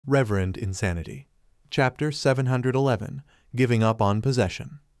Reverend Insanity. Chapter 711, Giving Up on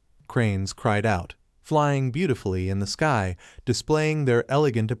Possession. Cranes cried out, flying beautifully in the sky, displaying their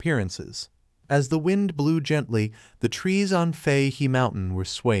elegant appearances. As the wind blew gently, the trees on Fei He Mountain were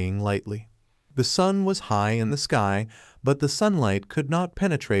swaying lightly. The sun was high in the sky, but the sunlight could not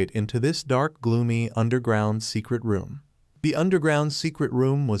penetrate into this dark, gloomy, underground secret room. The underground secret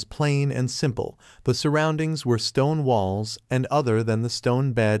room was plain and simple. The surroundings were stone walls, and other than the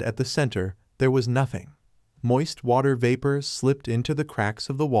stone bed at the center, there was nothing. Moist water vapor slipped into the cracks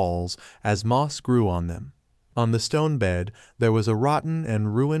of the walls as moss grew on them. On the stone bed, there was a rotten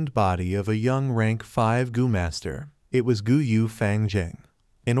and ruined body of a young rank 5 Gu master. It was Gu Yu Fang Zheng.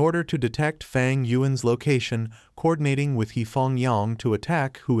 In order to detect Fang Yuan's location, coordinating with He Feng Yang to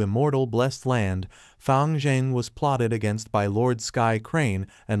attack Hu Immortal Blessed Land, Fang Zheng was plotted against by Lord Sky Crane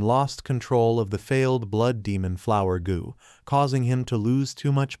and lost control of the failed blood demon Flower Gu, causing him to lose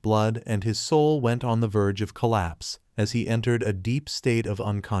too much blood, and his soul went on the verge of collapse as he entered a deep state of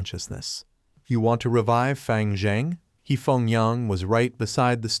unconsciousness. You want to revive Fang Zheng? He Feng Yang was right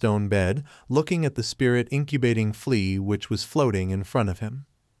beside the stone bed, looking at the spirit incubating flea which was floating in front of him.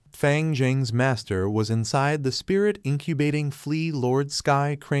 Fang Zheng's master was inside the spirit incubating flea Lord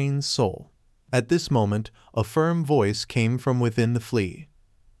Sky Crane's soul. At this moment, a firm voice came from within the flea.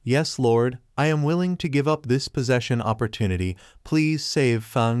 "Yes, Lord, I am willing to give up this possession opportunity. Please save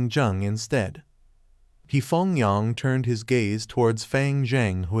Fang Zheng instead." He Feng Yang turned his gaze towards Fang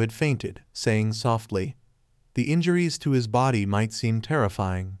Zheng, who had fainted, saying softly, "The injuries to his body might seem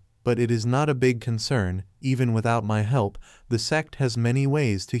terrifying, but it is not a big concern. Even without my help, the sect has many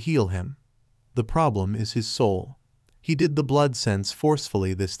ways to heal him. The problem is his soul. He did the blood sense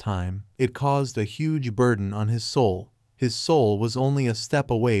forcefully this time. It caused a huge burden on his soul. His soul was only a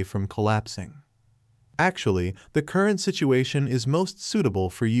step away from collapsing. Actually, the current situation is most suitable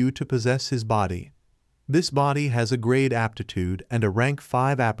for you to possess his body. This body has a grade aptitude and a rank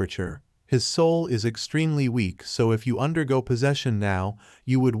 5 aperture. His soul is extremely weak, so if you undergo possession now,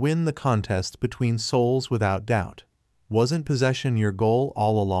 you would win the contest between souls without doubt. Wasn't possession your goal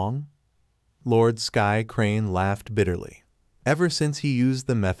all along?" Lord Sky Crane laughed bitterly. Ever since he used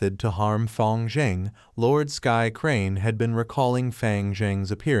the method to harm Fang Zheng, Lord Sky Crane had been recalling Fang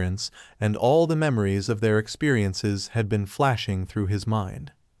Zheng's appearance, and all the memories of their experiences had been flashing through his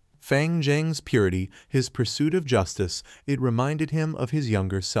mind. Fang Zheng's purity, his pursuit of justice, it reminded him of his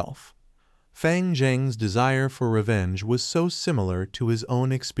younger self. Fang Zheng's desire for revenge was so similar to his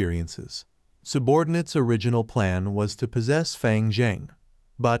own experiences. Subordinate's original plan was to possess Fang Zheng.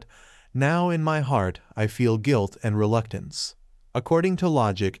 But now in my heart I feel guilt and reluctance. According to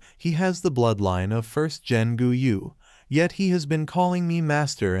logic, he has the bloodline of first Gen Gu Yu, yet he has been calling me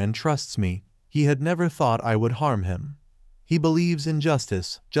master and trusts me. He had never thought I would harm him. He believes in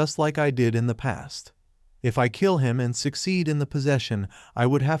justice, just like I did in the past. If I kill him and succeed in the possession, I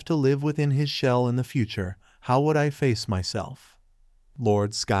would have to live within his shell in the future. How would I face myself?"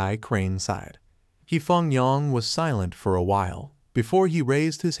 Lord Sky Crane sighed. He Feng Yang was silent for a while, before he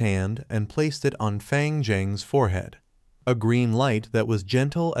raised his hand and placed it on Fang Zheng's forehead. A green light that was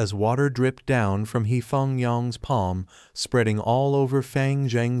gentle as water dripped down from He Feng Yang's palm, spreading all over Fang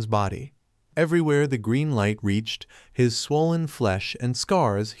Zheng's body. Everywhere the green light reached, his swollen flesh and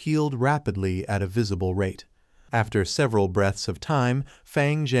scars healed rapidly at a visible rate. After several breaths of time,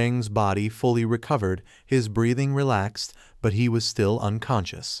 Fang Zheng's body fully recovered, his breathing relaxed, but he was still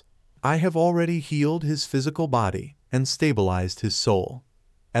unconscious. I have already healed his physical body and stabilized his soul.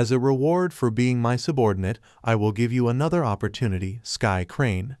 As a reward for being my subordinate, I will give you another opportunity, Sky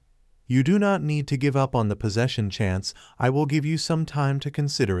Crane. You do not need to give up on the possession chance. I will give you some time to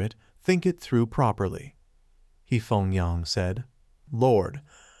consider it. Think it through properly." He Feng Yang said. "Lord."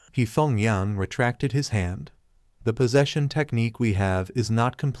 He Feng Yang retracted his hand. "The possession technique we have is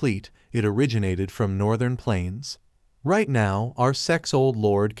not complete. It originated from northern plains. Right now, our sect's old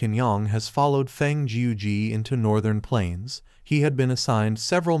Lord Kenyang has followed Feng Jiuji into northern plains. He had been assigned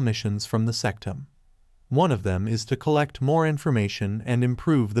several missions from the sectum. One of them is to collect more information and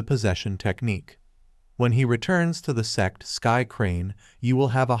improve the possession technique. When he returns to the sect Sky Crane, you will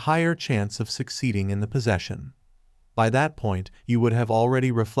have a higher chance of succeeding in the possession. By that point, you would have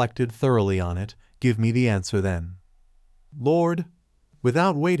already reflected thoroughly on it. Give me the answer then." "Lord."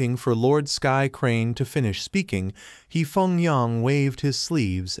 Without waiting for Lord Sky Crane to finish speaking, He Feng Yang waved his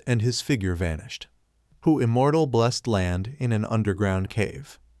sleeves and his figure vanished. Hu Immortal Blessed Land in an underground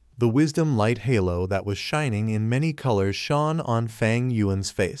cave. The wisdom light halo that was shining in many colors shone on Fang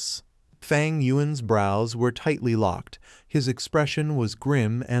Yuan's face. Fang Yuan's brows were tightly locked. His expression was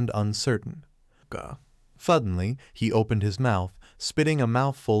grim and uncertain. Suddenly, he opened his mouth, spitting a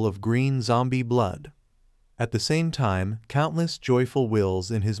mouthful of green zombie blood. At the same time, countless joyful wills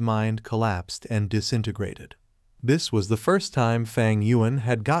in his mind collapsed and disintegrated. This was the first time Fang Yuan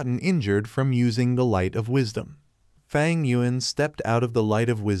had gotten injured from using the Light of Wisdom. Fang Yuan stepped out of the Light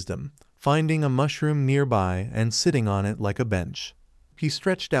of Wisdom, finding a mushroom nearby and sitting on it like a bench. He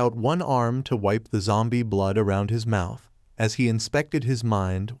stretched out one arm to wipe the zombie blood around his mouth, as he inspected his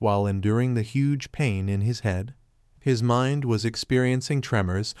mind while enduring the huge pain in his head. His mind was experiencing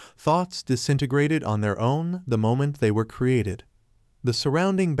tremors, thoughts disintegrated on their own the moment they were created. The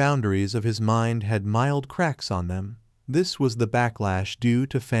surrounding boundaries of his mind had mild cracks on them. This was the backlash due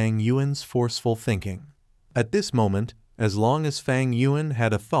to Fang Yuan's forceful thinking. At this moment, as long as Fang Yuan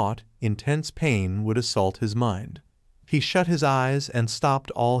had a thought, intense pain would assault his mind. He shut his eyes and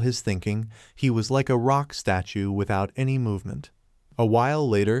stopped all his thinking. He was like a rock statue without any movement. A while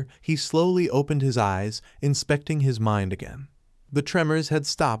later, he slowly opened his eyes, inspecting his mind again. The tremors had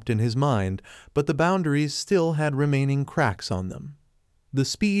stopped in his mind, but the boundaries still had remaining cracks on them. The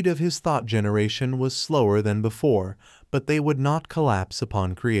speed of his thought generation was slower than before, but they would not collapse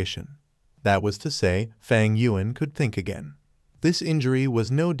upon creation. That was to say, Fang Yuan could think again. This injury was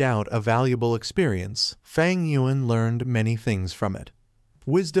no doubt a valuable experience. Fang Yuan learned many things from it.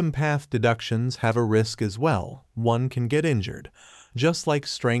 Wisdom path deductions have a risk as well. One can get injured. Just like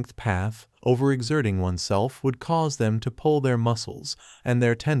strength path, overexerting oneself would cause them to pull their muscles, and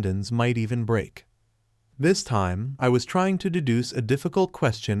their tendons might even break. This time, I was trying to deduce a difficult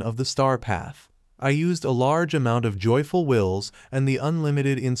question of the star path. I used a large amount of joyful wills and the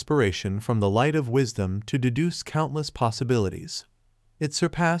unlimited inspiration from the Light of Wisdom to deduce countless possibilities. It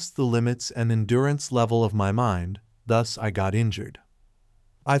surpassed the limits and endurance level of my mind, thus I got injured.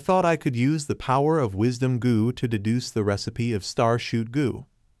 I thought I could use the power of Wisdom Goo to deduce the recipe of Star Shoot Goo.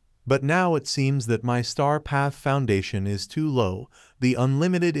 But now it seems that my Star Path foundation is too low. The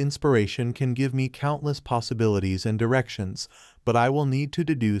unlimited inspiration can give me countless possibilities and directions, but I will need to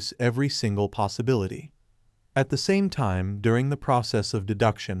deduce every single possibility. At the same time, during the process of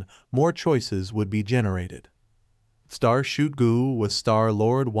deduction, more choices would be generated. Star Shoot Goo was Star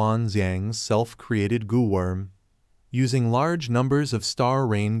Lord Wan Xiang's self-created goo worm. Using large numbers of Star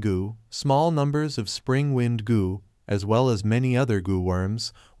Rain Goo, small numbers of Spring Wind Goo, as well as many other goo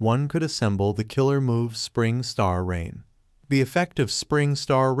worms, one could assemble the killer move Spring Star Rain. The effect of Spring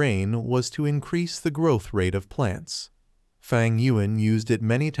Star Rain was to increase the growth rate of plants. Fang Yuan used it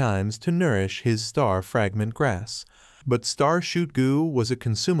many times to nourish his Star Fragment Grass. But Star Shoot Goo was a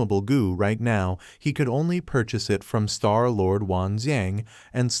consumable goo right now. He could only purchase it from Star Lord Wan Xiang,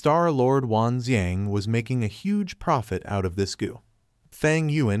 and Star Lord Wan Xiang was making a huge profit out of this goo. Fang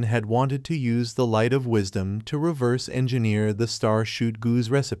Yuan had wanted to use the Light of Wisdom to reverse engineer the Star Shoot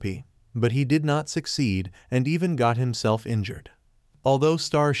Goo's recipe, but he did not succeed and even got himself injured. Although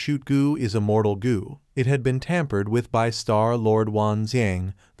Star Shoot Goo is a mortal goo, it had been tampered with by Star Lord Wan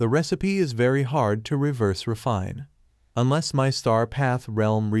Xiang. The recipe is very hard to reverse refine. Unless my Star Path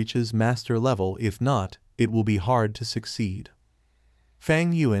realm reaches master level, if not, it will be hard to succeed.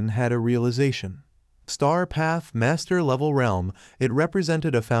 Fang Yuan had a realization. Star Path Master Level Realm, it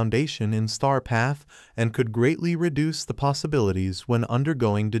represented a foundation in Star Path and could greatly reduce the possibilities when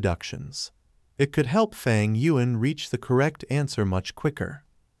undergoing deductions. It could help Fang Yuan reach the correct answer much quicker.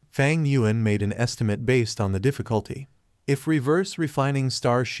 Fang Yuan made an estimate based on the difficulty. If reverse refining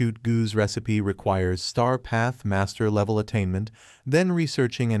Star Shoot Goo's recipe requires Star Path Master Level attainment, then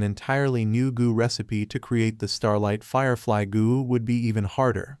researching an entirely new goo recipe to create the Starlight Firefly goo would be even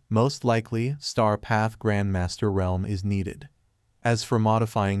harder. Most likely, Star Path Grandmaster Realm is needed. As for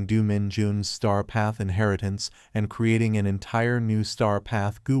modifying Du Minjun's Star Path inheritance and creating an entire new Star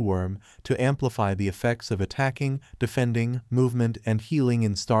Path goo worm to amplify the effects of attacking, defending, movement, and healing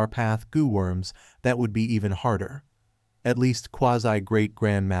in Star Path goo worms, that would be even harder. At least quasi-Great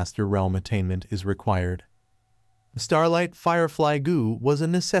Grandmaster Realm attainment is required. Starlight Firefly Goo was a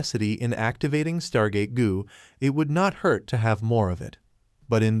necessity in activating Stargate Goo. It would not hurt to have more of it.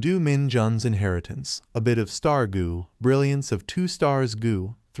 But in Du Minjun's inheritance, a bit of Star Goo, brilliance of 2 stars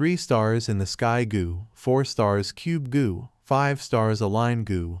Goo, 3 stars in the sky Goo, 4 stars cube Goo, 5 stars align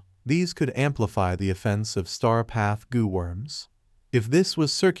Goo, these could amplify the offense of Star Path Goo worms. If this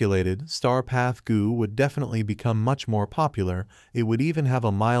was circulated, Star Path Goo would definitely become much more popular. It would even have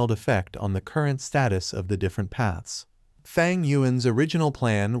a mild effect on the current status of the different paths. Fang Yuan's original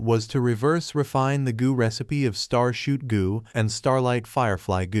plan was to reverse refine the goo recipe of Star Shoot Goo and Starlight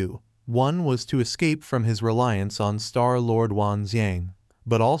Firefly Goo. One was to escape from his reliance on Star Lord Wan Xiang,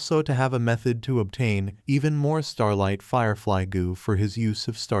 but also to have a method to obtain even more Starlight Firefly Goo for his use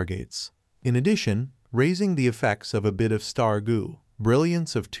of Stargates. In addition, raising the effects of a bit of star goo,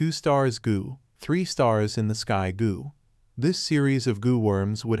 brilliance of 2 stars goo, 3 stars in the sky goo. This series of goo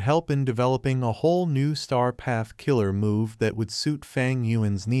worms would help in developing a whole new star path killer move that would suit Fang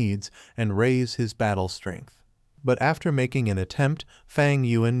Yuan's needs and raise his battle strength. But after making an attempt, Fang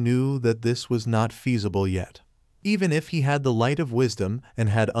Yuan knew that this was not feasible yet. Even if he had the light of wisdom and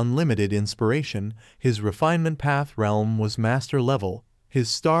had unlimited inspiration, his refinement path realm was master level. His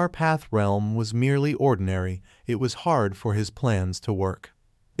star path realm was merely ordinary. It was hard for his plans to work.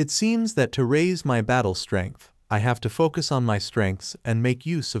 It seems that to raise my battle strength, I have to focus on my strengths and make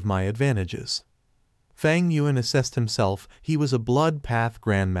use of my advantages. Fang Yuan assessed himself. He was a Blood Path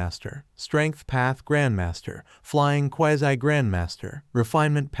Grandmaster, Strength Path Grandmaster, Flying Quasi-Grandmaster,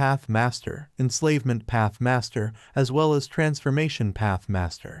 Refinement Path Master, Enslavement Path Master, as well as Transformation Path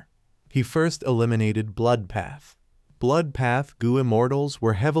Master. He first eliminated Blood Path. Blood Path Goo Immortals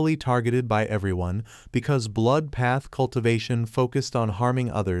were heavily targeted by everyone because Blood Path cultivation focused on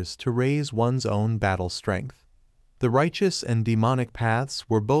harming others to raise one's own battle strength. The righteous and demonic paths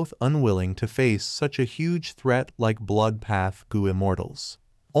were both unwilling to face such a huge threat like Blood Path Goo Immortals.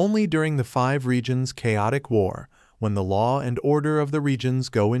 Only during the 5 regions chaotic war, when the law and order of the regions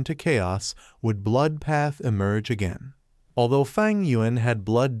go into chaos, would Blood Path emerge again. Although Fang Yuan had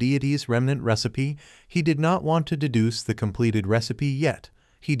Blood Deity's remnant recipe, he did not want to deduce the completed recipe yet.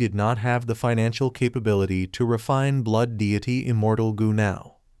 He did not have the financial capability to refine Blood Deity Immortal Goo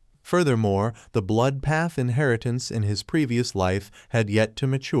now. Furthermore, the Blood Path inheritance in his previous life had yet to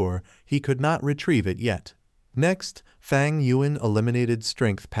mature. He could not retrieve it yet. Next, Fang Yuan eliminated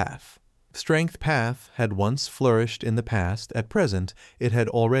Strength Path. Strength Path had once flourished in the past. At present, it had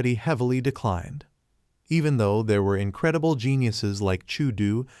already heavily declined. Even though there were incredible geniuses like Chu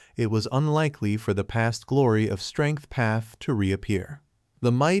Du, it was unlikely for the past glory of Strength Path to reappear.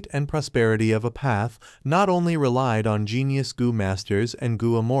 The might and prosperity of a path not only relied on genius Goo Masters and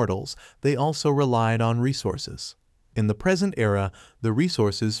Goo Immortals, they also relied on resources. In the present era, the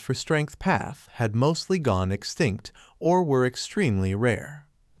resources for Strength Path had mostly gone extinct or were extremely rare.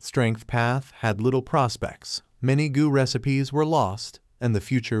 Strength Path had little prospects, many Goo recipes were lost, and the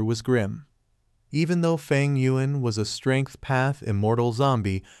future was grim. Even though Fang Yuan was a Strength Path Immortal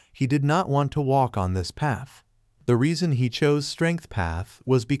Zombie, he did not want to walk on this path. The reason he chose Strength Path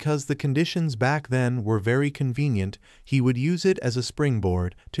was because the conditions back then were very convenient. He would use it as a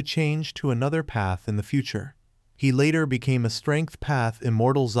springboard to change to another path in the future. He later became a Strength Path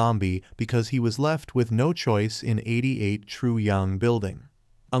Immortal Zombie because he was left with no choice in 88 True Yang building.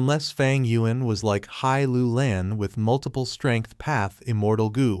 Unless Fang Yuan was like Hai Lu Lan with multiple Strength Path Immortal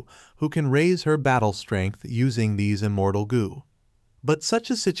Goo, who can raise her battle strength using these Immortal Goo. But such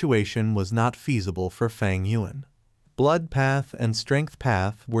a situation was not feasible for Fang Yuan. Blood Path and Strength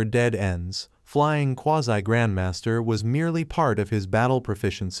Path were dead ends. Flying Quasi-Grandmaster was merely part of his battle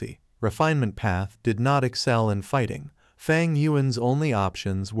proficiency. Refinement Path did not excel in fighting. Fang Yuan's only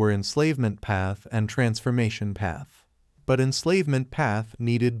options were Enslavement Path and Transformation Path. But Enslavement Path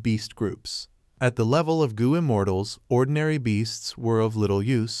needed beast groups. At the level of Goo Immortals, ordinary beasts were of little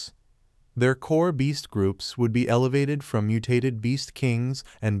use. Their core beast groups would be elevated from mutated beast kings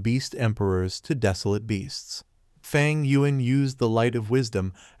and beast emperors to desolate beasts. Fang Yuan used the light of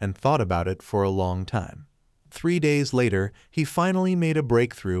wisdom and thought about it for a long time. 3 days later, he finally made a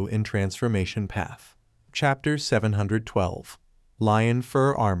breakthrough in Transformation Path. Chapter 712. Lion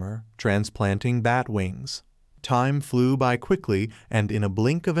Fur Armor, Transplanting Bat Wings. Time flew by quickly, and in a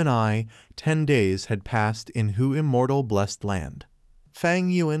blink of an eye, 10 days had passed in Hu Immortal Blessed Land. Fang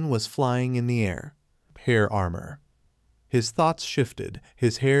Yuan was flying in the air. Hair armor. His thoughts shifted,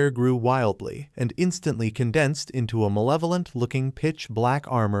 his hair grew wildly, and instantly condensed into a malevolent-looking pitch-black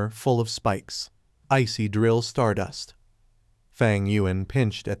armor full of spikes. Icy drill stardust. Fang Yuan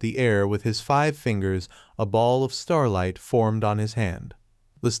pinched at the air with his 5 fingers. A ball of starlight formed on his hand.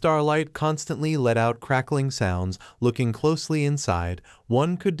 The starlight constantly let out crackling sounds. Looking closely inside,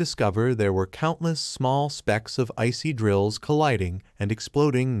 one could discover there were countless small specks of icy drills colliding and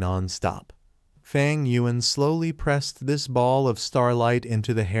exploding non-stop. Fang Yuan slowly pressed this ball of starlight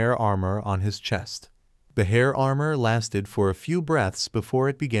into the hair armor on his chest. The hair armor lasted for a few breaths before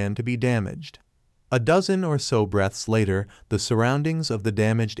it began to be damaged. A dozen or so breaths later, the surroundings of the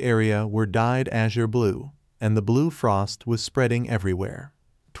damaged area were dyed azure blue, and the blue frost was spreading everywhere.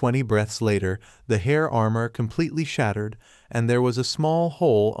 20 breaths later, the hair armor completely shattered, and there was a small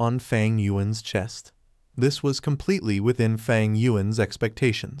hole on Fang Yuan's chest. This was completely within Fang Yuan's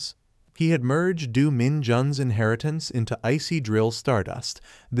expectations. He had merged Du Min Jun's inheritance into icy drill stardust.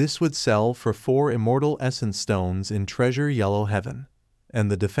 This would sell for 4 immortal essence stones in Treasure Yellow Heaven. and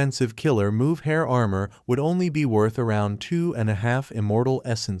the defensive killer move hair armor would only be worth around 2.5 immortal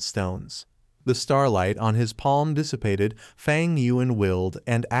essence stones. The starlight on his palm dissipated. Fang Yuan willed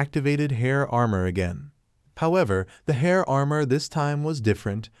and activated hair armor again. However, the hair armor this time was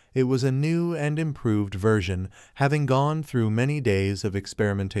different. It was a new and improved version, having gone through many days of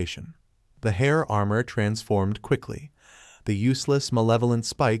experimentation. The hair armor transformed quickly. The useless malevolent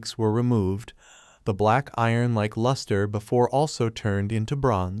spikes were removed. The black iron-like luster before also turned into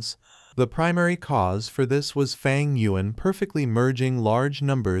bronze. The primary cause for this was Fang Yuan perfectly merging large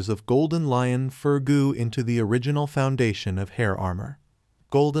numbers of golden lion fur goo into the original foundation of hair armor.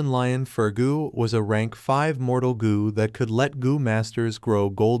 Golden lion fur goo was a rank 5 mortal goo that could let goo masters grow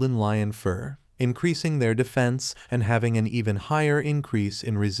golden lion fur, increasing their defense and having an even higher increase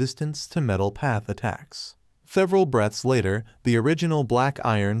in resistance to metal path attacks. Several breaths later, the original black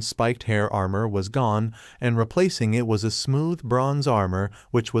iron spiked hair armor was gone, and replacing it was a smooth bronze armor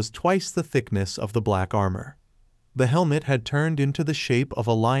which was twice the thickness of the black armor. The helmet had turned into the shape of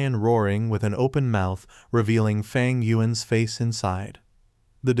a lion roaring with an open mouth, revealing Fang Yuan's face inside.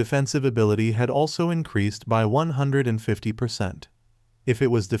 The defensive ability had also increased by 150%. If it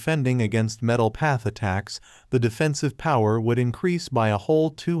was defending against metal path attacks, the defensive power would increase by a whole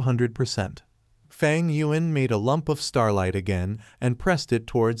 200%. Fang Yuan made a lump of starlight again and pressed it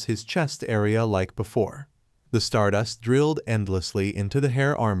towards his chest area like before. The stardust drilled endlessly into the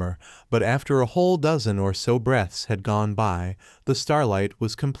hair armor, but after a whole dozen or so breaths had gone by, the starlight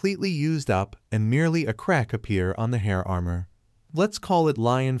was completely used up and merely a crack appeared on the hair armor. Let's call it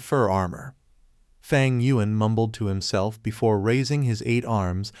lion fur armor. Fang Yuan mumbled to himself before raising his 8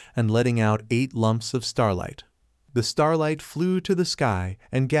 arms and letting out 8 lumps of starlight. The starlight flew to the sky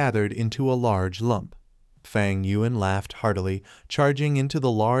and gathered into a large lump. Fang Yuan laughed heartily, charging into the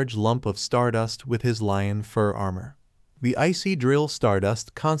large lump of stardust with his lion fur armor. The icy drill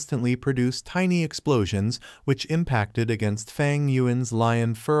stardust constantly produced tiny explosions which impacted against Fang Yuan's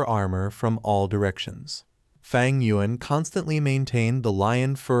lion fur armor from all directions. Fang Yuan constantly maintained the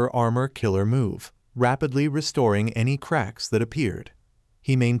lion fur armor killer move, rapidly restoring any cracks that appeared.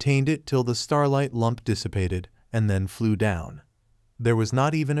 He maintained it till the starlight lump dissipated, and then flew down. There was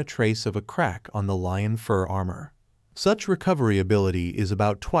not even a trace of a crack on the lion fur armor. Such recovery ability is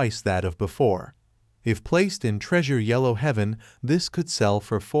about twice that of before. If placed in treasure yellow heaven, this could sell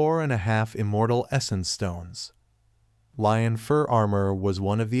for 4.5 immortal essence stones. Lion fur armor was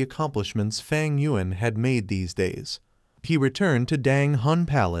one of the accomplishments Fang Yuan had made these days. He returned to Dang Hun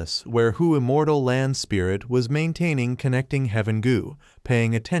Palace, where Hu Immortal Land Spirit was maintaining connecting heaven goo,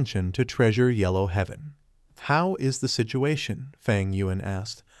 paying attention to treasure yellow heaven. "How is the situation?" Fang Yuan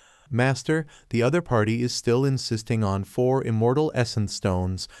asked. "Master, the other party is still insisting on 4 immortal essence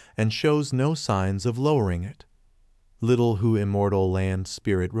stones and shows no signs of lowering it." Little Hu Immortal Land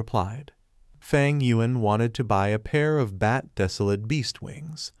Spirit replied. Fang Yuan wanted to buy a pair of bat desolate beast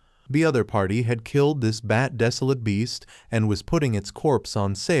wings. The other party had killed this bat desolate beast and was putting its corpse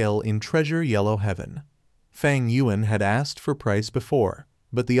on sale in treasure yellow heaven. Fang Yuan had asked for price before,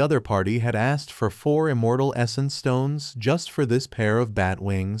 but the other party had asked for 4 immortal essence stones just for this pair of bat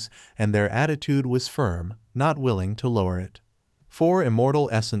wings, and their attitude was firm, not willing to lower it. 4 immortal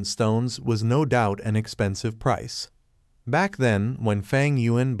essence stones was no doubt an expensive price. Back then, when Fang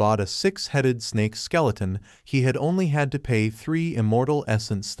Yuan bought a 6-headed snake skeleton, he had only had to pay 3 immortal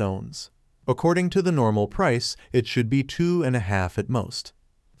essence stones. According to the normal price, it should be 2.5 at most.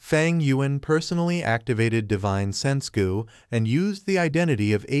 Fang Yuan personally activated Divine Sense Goo and used the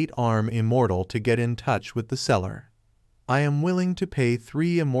identity of 8-Arm Immortal to get in touch with the seller. "I am willing to pay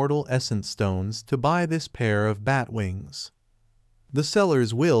 3 immortal essence stones to buy this pair of bat wings." The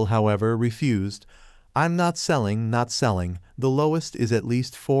seller's will, however, refused. "I'm not selling, not selling. The lowest is at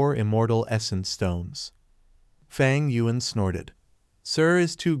least 4 immortal essence stones." Fang Yuan snorted. "Sir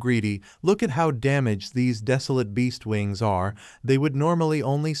is too greedy. Look at how damaged these desolate beast wings are. They would normally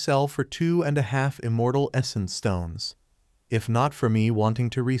only sell for 2.5 immortal essence stones. If not for me wanting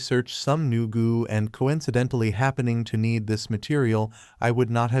to research some new goo and coincidentally happening to need this material, I would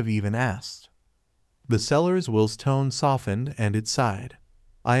not have even asked." The seller's will's tone softened and it sighed.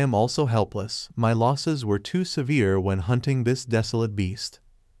 "I am also helpless. My losses were too severe when hunting this desolate beast.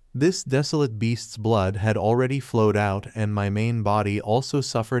 This desolate beast's blood had already flowed out and my main body also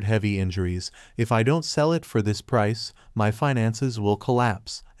suffered heavy injuries. If I don't sell it for this price, my finances will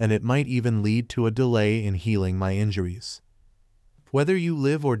collapse, and it might even lead to a delay in healing my injuries. Whether you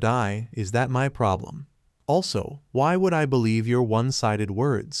live or die, is that my problem? Also, why would I believe your one-sided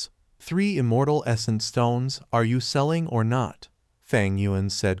words? 3 immortal essence stones, are you selling or not?" Fang Yuan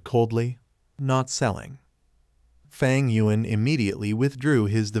said coldly. "Not selling." Fang Yuan immediately withdrew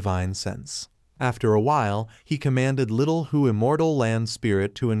his divine sense. After a while, he commanded Little Hu Immortal Land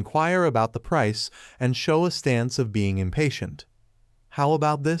Spirit to inquire about the price and show a stance of being impatient. How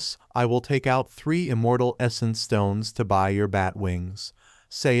about this? I will take out 3 immortal essence stones to buy your bat wings.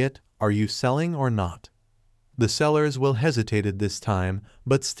 Say it, are you selling or not? The sellers will hesitated this time,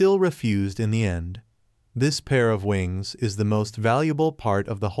 but still refused in the end. This pair of wings is the most valuable part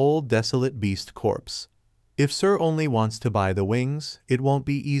of the whole desolate beast corpse. If Sir only wants to buy the wings, it won't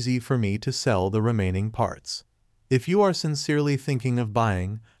be easy for me to sell the remaining parts. If you are sincerely thinking of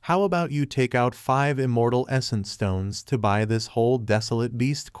buying, how about you take out 5 immortal essence stones to buy this whole desolate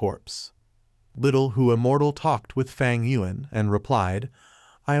beast corpse? Little Hu Immortal talked with Fang Yuan and replied,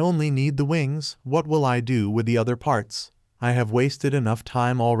 I only need the wings. What will I do with the other parts? I have wasted enough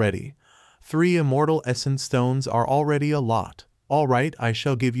time already. 3 immortal essence stones are already a lot. All right, I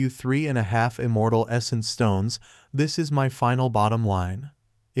shall give you 3.5 immortal essence stones. This is my final bottom line.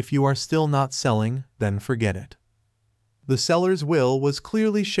 If you are still not selling, then forget it. The seller's will was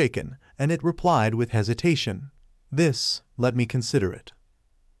clearly shaken, and it replied with hesitation. This, let me consider it.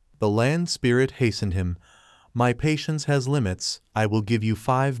 The land spirit hastened him. My patience has limits. I will give you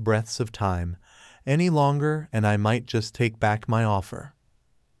 5 breaths of time. Any longer, and I might just take back my offer.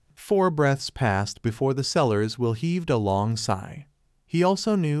 4 breaths passed before the sellers will heaved a long sigh. He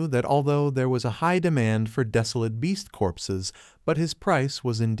also knew that although there was a high demand for desolate beast corpses, but his price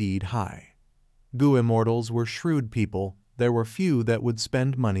was indeed high. Gu immortals were shrewd people. There were few that would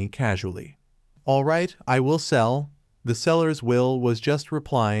spend money casually. All right, I will sell. The seller's will was just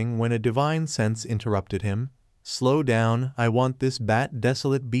replying when a divine sense interrupted him. Slow down, I want this bat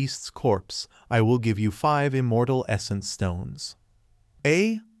desolate beast's corpse. I will give you 5 immortal essence stones.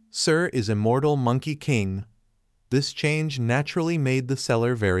 Sir is immortal monkey king. This change naturally made the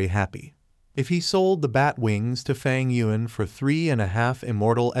seller very happy. If he sold the bat wings to Fang Yuan for 3.5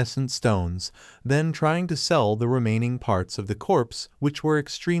 immortal essence stones, then trying to sell the remaining parts of the corpse, which were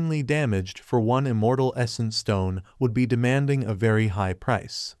extremely damaged for 1 immortal essence stone, would be demanding a very high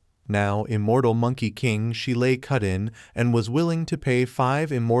price. Now immortal monkey king Shilei cut in and was willing to pay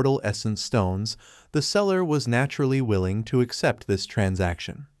 5 immortal essence stones. The seller was naturally willing to accept this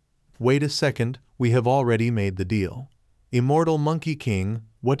transaction. Wait a second, we have already made the deal. Immortal monkey king,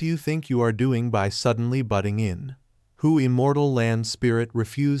 what do you think you are doing by suddenly butting in? Hu Immortal Land Spirit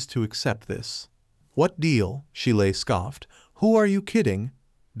refused to accept this. What deal? Shilei scoffed. Who are you kidding?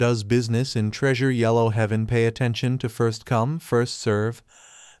 Does business in Treasure Yellow Heaven pay attention to first come, first serve?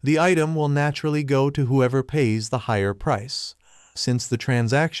 The item will naturally go to whoever pays the higher price. Since the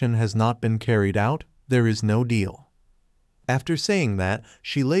transaction has not been carried out, there is no deal. After saying that,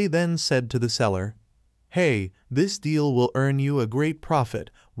 Shilei then said to the seller, Hey, this deal will earn you a great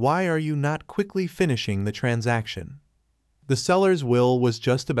profit. Why are you not quickly finishing the transaction? The seller's will was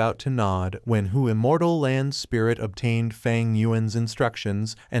just about to nod when Hu Immortal Land Spirit obtained Fang Yuan's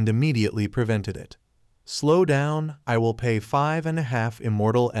instructions and immediately prevented it. Slow down, I will pay 5.5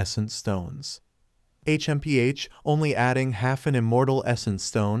 immortal essence stones. HMPH, only adding half an immortal essence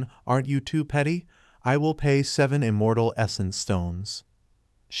stone, aren't you too petty? I will pay 7 immortal essence stones.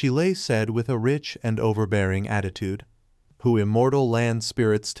 Shilei said with a rich and overbearing attitude. Hu Immortal Land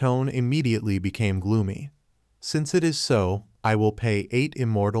Spirit's tone immediately became gloomy. Since it is so, I will pay 8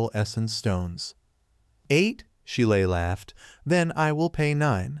 immortal essence stones. 8? Shilei laughed. Then I will pay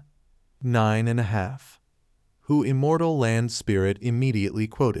 9. 9.5. Hu Immortal Land Spirit immediately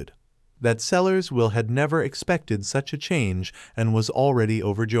quoted. That sellers will had never expected such a change and was already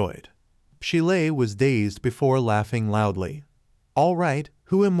overjoyed. Shilei was dazed before laughing loudly. All right,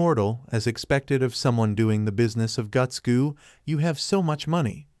 Hu Immortal, as expected of someone doing the business of guts goo, you have so much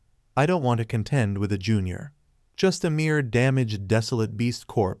money. I don't want to contend with a junior. Just a mere damaged desolate beast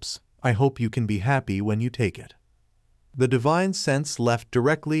corpse. I hope you can be happy when you take it. The divine sense left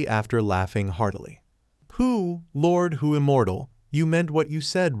directly after laughing heartily. Hu, Lord Hu Immortal, you meant what you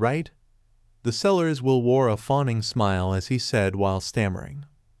said, right? The seller's will wore a fawning smile as he said while stammering.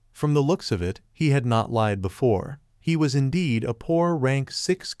 From the looks of it, he had not lied before. He was indeed a poor rank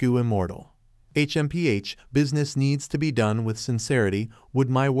 6 Gu immortal. HMPH, business needs to be done with sincerity. Would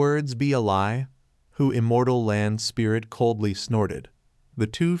my words be a lie? Hu Immortal Land Spirit coldly snorted. The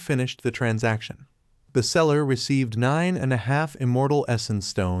two finished the transaction. The seller received 9.5 immortal essence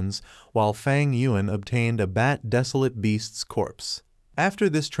stones, while Fang Yuan obtained a bat desolate beast's corpse. After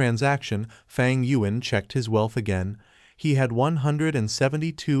this transaction, Fang Yuan checked his wealth again. He had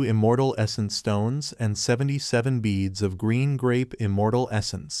 172 immortal essence stones and 77 beads of green grape immortal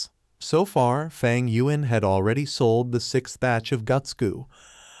essence. So far, Fang Yuan had already sold the 6th batch of guts goo.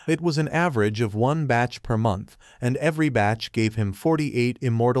 It was an average of 1 batch per month, and every batch gave him 48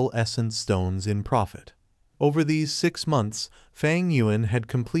 immortal essence stones in profit. Over these 6 months, Fang Yuan had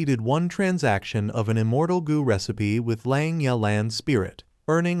completed 1 transaction of an immortal goo recipe with xianxia land spirit,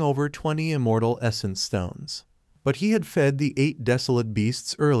 earning over 20 immortal essence stones. But he had fed the 8 desolate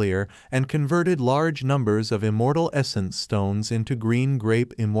beasts earlier and converted large numbers of immortal essence stones into green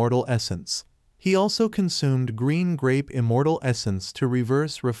grape immortal essence. He also consumed green grape immortal essence to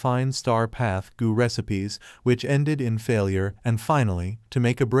reverse refined star path goo recipes, which ended in failure, and finally, to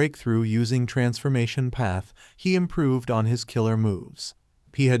make a breakthrough using transformation path, he improved on his killer moves.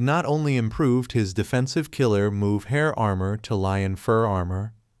 He had not only improved his defensive killer move hair armor to lion fur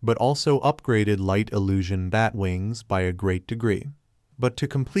armor, but also upgraded light illusion bat wings by a great degree. But to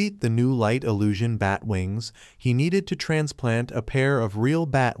complete the new light illusion bat wings, he needed to transplant a pair of real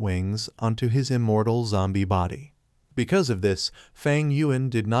bat wings onto his immortal zombie body. Because of this, Fang Yuan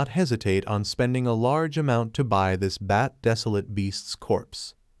did not hesitate on spending a large amount to buy this bat desolate beast's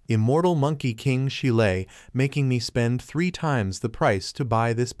corpse. Immortal Monkey King Shilei, making me spend 3 times the price to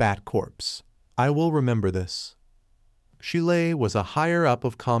buy this bat corpse. I will remember this. Shilei was a higher-up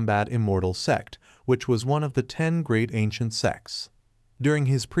of Combat Immortal sect, which was one of the 10 great ancient sects. During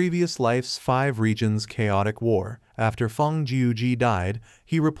his previous life's 5 regions chaotic war, after Feng Jiuji died,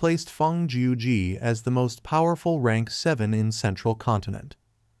 he replaced Feng Jiuji as the most powerful rank 7 in Central Continent.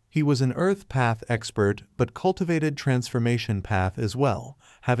 He was an Earth Path expert but cultivated Transformation Path as well,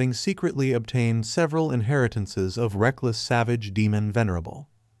 having secretly obtained several inheritances of Reckless Savage Demon Venerable.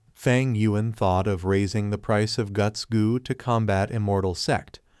 Fang Yuan thought of raising the price of Guts Goo to Combat Immortal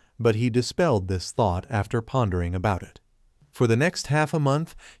sect, but he dispelled this thought after pondering about it. For the next half a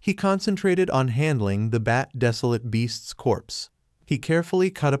month, he concentrated on handling the bat desolate beast's corpse. He carefully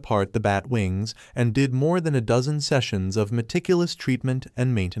cut apart the bat wings and did more than a dozen sessions of meticulous treatment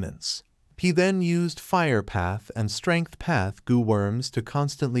and maintenance. He then used Fire Path and Strength Path goo worms to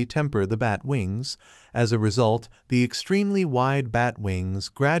constantly temper the bat wings. As a result, the extremely wide bat wings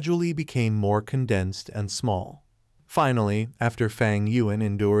gradually became more condensed and small. Finally, after Fang Yuan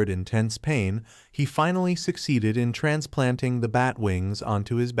endured intense pain, he finally succeeded in transplanting the bat wings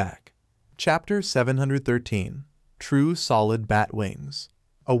onto his back. Chapter 713. True Solid Bat Wings.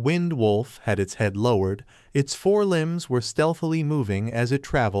 A wind wolf had its head lowered, its 4 limbs were stealthily moving as it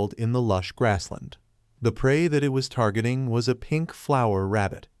traveled in the lush grassland. The prey that it was targeting was a pink flower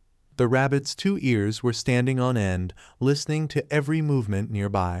rabbit. The rabbit's 2 ears were standing on end, listening to every movement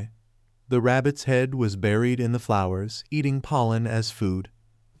nearby. The rabbit's head was buried in the flowers, eating pollen as food.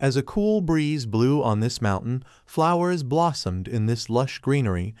 As a cool breeze blew on this mountain, flowers blossomed in this lush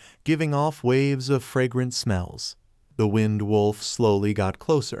greenery, giving off waves of fragrant smells. The wind wolf slowly got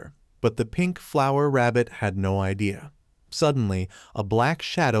closer, but the pink flower rabbit had no idea. Suddenly, a black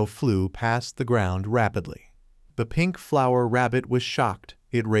shadow flew past the ground rapidly. The pink flower rabbit was shocked.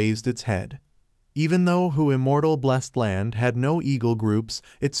 It raised its head. Even though Hu Immortal Blessed Land had no eagle groups,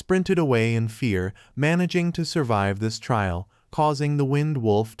 it sprinted away in fear, managing to survive this trial, causing the wind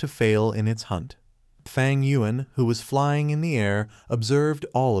wolf to fail in its hunt. Fang Yuan, who was flying in the air, observed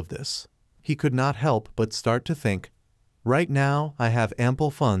all of this. He could not help but start to think, right now I have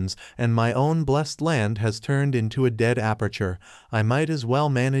ample funds and my own blessed land has turned into a dead aperture. I might as well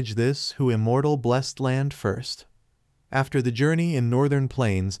manage this Hu Immortal Blessed Land first. After the journey in northern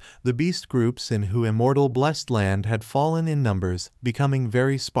plains, the beast groups in Hu Immortal Blessed Land had fallen in numbers, becoming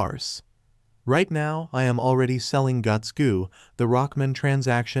very sparse. Right now, I am already selling Guts Goo. The Rockman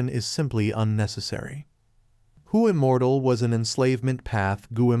transaction is simply unnecessary. Hu Immortal was an enslavement path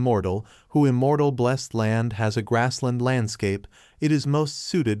Goo Immortal. Hu Immortal Blessed Land has a grassland landscape. It is most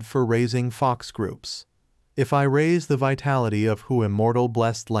suited for raising fox groups. If I raise the vitality of Hu Immortal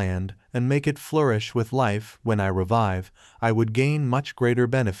Blessed Land and make it flourish with life when I revive, I would gain much greater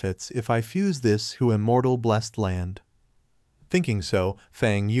benefits if I fuse this Hu Immortal Blessed Land. Thinking so,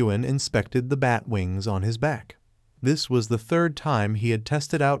 Fang Yuan inspected the bat wings on his back. This was the 3rd time he had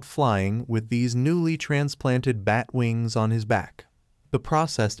tested out flying with these newly transplanted bat wings on his back. The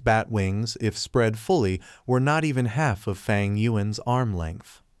processed bat wings, if spread fully, were not even half of Fang Yuan's arm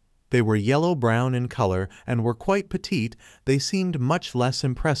length. They were yellow-brown in color and were quite petite. They seemed much less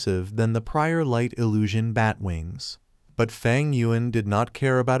impressive than the prior light illusion bat wings. But Fang Yuan did not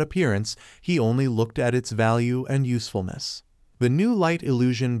care about appearance, he only looked at its value and usefulness. The new light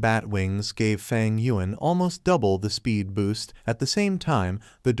illusion bat wings gave Fang Yuan almost double the speed boost. At the same time,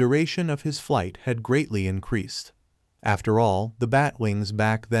 the duration of his flight had greatly increased. After all, the bat wings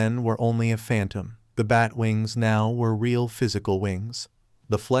back then were only a phantom. The bat wings now were real physical wings.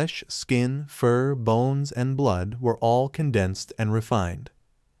 The flesh, skin, fur, bones, and blood were all condensed and refined.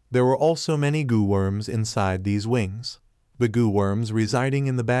 There were also many goo worms inside these wings. The goo worms residing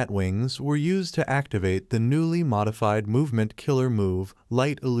in the bat wings were used to activate the newly modified movement killer move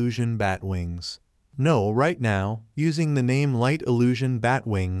Light Illusion Bat Wings. No, right now, using the name Light Illusion Bat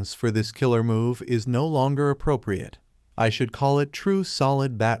Wings for this killer move is no longer appropriate. I should call it True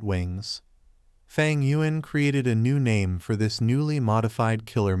Solid Bat Wings. Fang Yuan created a new name for this newly modified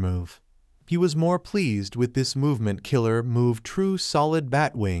killer move. He was more pleased with this movement killer move True Solid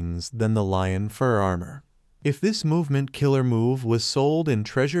Bat Wings than the lion fur armor. If this movement killer move was sold in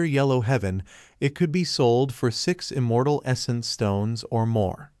Treasure Yellow Heaven, it could be sold for 6 Immortal Essence Stones or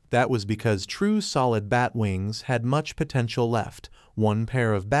more. That was because True Solid Bat Wings had much potential left. 1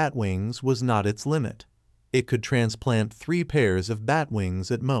 pair of bat wings was not its limit. It could transplant 3 pairs of bat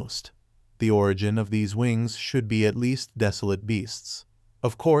wings at most. The origin of these wings should be at least desolate beasts.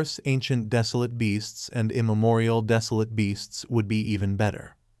 Of course, ancient desolate beasts and immemorial desolate beasts would be even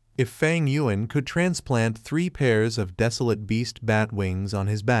better. If Fang Yuan could transplant 3 pairs of desolate beast bat wings on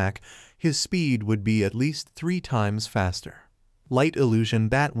his back, his speed would be at least 3 times faster. Light Illusion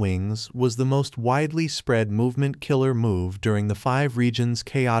Bat Wings was the most widely spread movement killer move during the 5 regions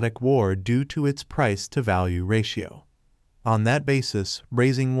chaotic war due to its price-to-value ratio. On that basis,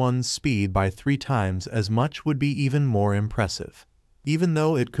 raising one's speed by 3 times as much would be even more impressive. Even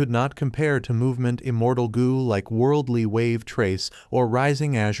though it could not compare to movement immortal goo like Worldly Wave Trace or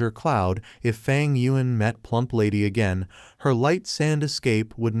Rising Azure Cloud, if Fang Yuan met Plump Lady again, her light sand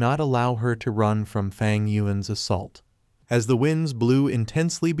escape would not allow her to run from Fang Yuan's assault. As the winds blew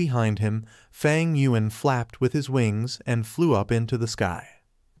intensely behind him, Fang Yuan flapped with his wings and flew up into the sky.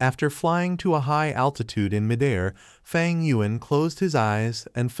 After flying to a high altitude in midair, Fang Yuan closed his eyes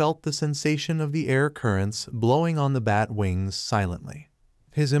and felt the sensation of the air currents blowing on the bat wings silently.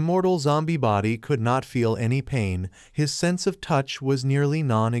 His immortal zombie body could not feel any pain. His sense of touch was nearly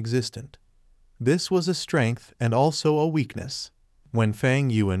non-existent. This was a strength and also a weakness. When Fang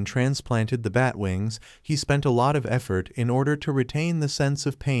Yuan transplanted the bat wings, he spent a lot of effort in order to retain the sense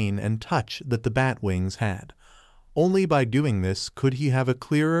of pain and touch that the bat wings had. Only by doing this could he have a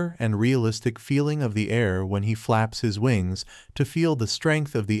clearer and realistic feeling of the air when he flaps his wings, to feel the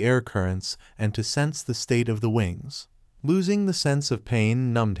strength of the air currents and to sense the state of the wings. Losing the sense of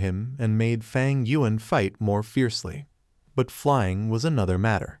pain numbed him and made Fang Yuan fight more fiercely. But flying was another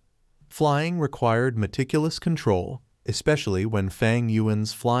matter. Flying required meticulous control, especially when Fang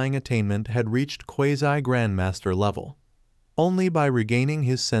Yuan's flying attainment had reached quasi-grandmaster level. Only by regaining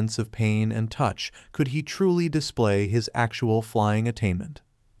his sense of pain and touch could he truly display his actual flying attainment.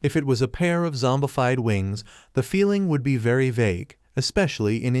 If it was a pair of zombified wings, the feeling would be very vague,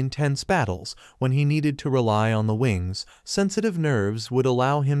 especially in intense battles when he needed to rely on the wings. Sensitive nerves would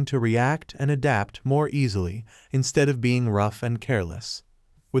allow him to react and adapt more easily instead of being rough and careless.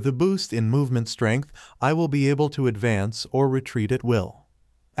 With a boost in movement strength, I will be able to advance or retreat at will.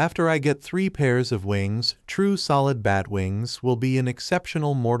 After I get 3 pairs of wings, True Solid Bat Wings will be an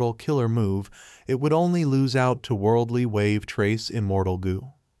exceptional mortal killer move. It would only lose out to Worldly Wave Trace Immortal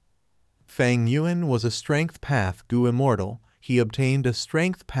Goo. Fang Yuan was a Strength Path Goo Immortal. He obtained a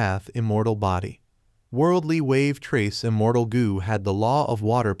Strength Path Immortal Body. Worldly Wave Trace Immortal Goo had the Law of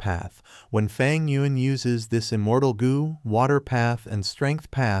Water Path. When Fang Yuan uses this Immortal Goo, Water Path and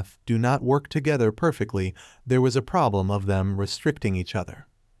Strength Path do not work together perfectly. There was a problem of them restricting each other.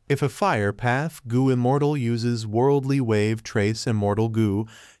 If a Fire Path Goo Immortal uses Worldly Wave Trace Immortal Goo,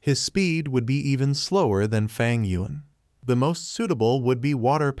 his speed would be even slower than Fang Yuan. The most suitable would be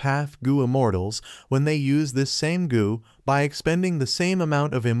Water Path Goo Immortals. When they use this same goo, by expending the same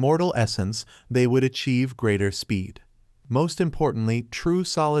amount of immortal essence, they would achieve greater speed. Most importantly, True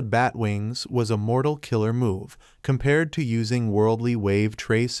Solid Bat Wings was a mortal killer move. Compared to using Worldly Wave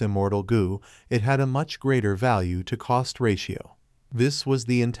Trace Immortal Goo, it had a much greater value to cost ratio. This was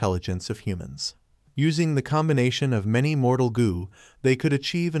the intelligence of humans. Using the combination of many mortal goo, they could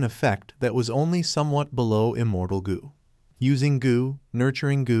achieve an effect that was only somewhat below immortal goo. Using goo,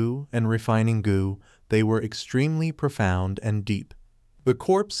 nurturing goo, and refining goo, they were extremely profound and deep. The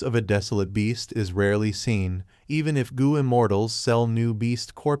corpse of a desolate beast is rarely seen. Even if Goo Immortals sell new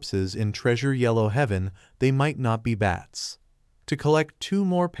beast corpses in Treasure Yellow Heaven, they might not be bats. To collect 2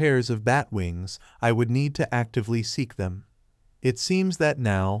 more pairs of bat wings, I would need to actively seek them. It seems that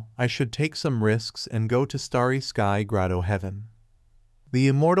now I should take some risks and go to Starry Sky Grotto Heaven. The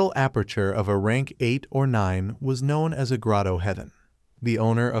immortal aperture of a rank 8 or 9 was known as a Grotto Heaven. The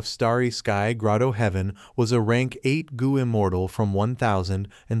owner of Starry Sky Grotto Heaven was a rank 8 Goo Immortal from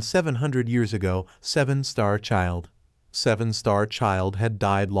 1,700 years ago, 7-Star Child. 7-Star Child had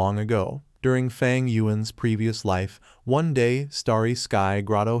died long ago. During Fang Yuan's previous life, one day, Starry Sky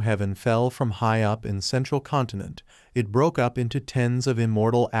Grotto Heaven fell from high up in Central Continent. It broke up into tens of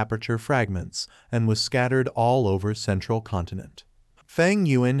immortal aperture fragments and was scattered all over Central Continent. Fang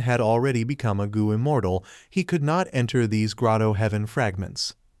Yuan had already become a Gu immortal. He could not enter these Grotto Heaven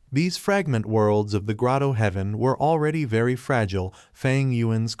fragments. These fragment worlds of the Grotto Heaven were already very fragile. Fang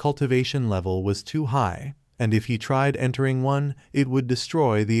Yuan's cultivation level was too high, and if he tried entering one, it would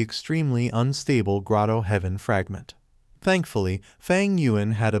destroy the extremely unstable Grotto Heaven fragment. Thankfully, Fang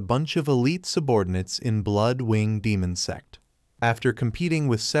Yuan had a bunch of elite subordinates in Blood Wing Demon Sect. After competing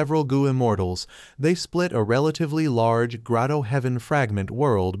with several Gu immortals, they split a relatively large Grotto Heaven fragment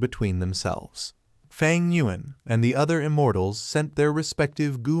world between themselves. Fang Yuan and the other immortals sent their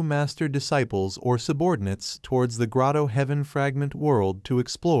respective Gu master disciples or subordinates towards the Grotto Heaven fragment world to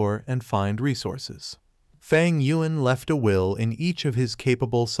explore and find resources. Fang Yuan left a will in each of his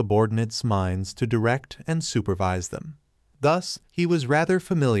capable subordinates' minds to direct and supervise them. Thus, he was rather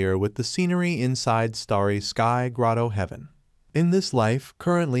familiar with the scenery inside Starry Sky Grotto Heaven. In this life,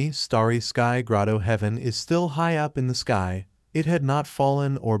 currently, Starry Sky Grotto Heaven is still high up in the sky. It had not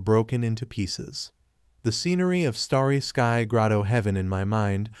fallen or broken into pieces. The scenery of Starry Sky Grotto Heaven in my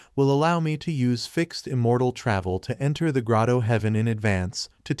mind will allow me to use fixed immortal travel to enter the Grotto Heaven in advance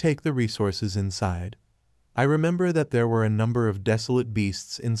to take the resources inside. I remember that there were a number of desolate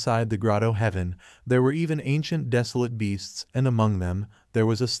beasts inside the Grotto Heaven. There were even ancient desolate beasts, and among them, there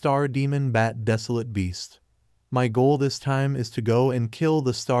was a star demon bat desolate beast. My goal this time is to go and kill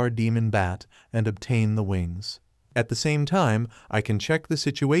the star demon bat and obtain the wings. At the same time, I can check the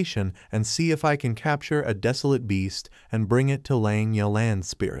situation and see if I can capture a desolate beast and bring it to xianxia land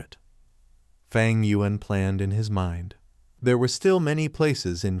spirit. Fang Yuan planned in his mind. There were still many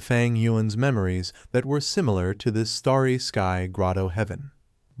places in Fang Yuan's memories that were similar to this Starry Sky Grotto Heaven.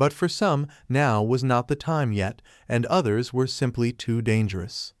 But for some, now was not the time yet, and others were simply too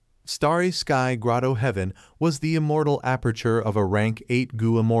dangerous. Starry Sky Grotto Heaven was the immortal aperture of a rank 8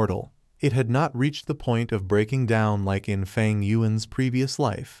 Gu immortal. It had not reached the point of breaking down like in Fang Yuan's previous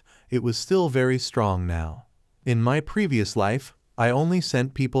life. It was still very strong now. In my previous life, I only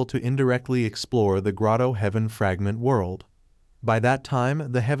sent people to indirectly explore the Grotto Heaven fragment world. By that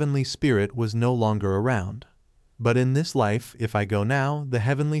time, the heavenly spirit was no longer around. But in this life, if I go now, the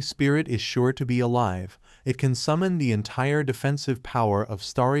heavenly spirit is sure to be alive. It can summon the entire defensive power of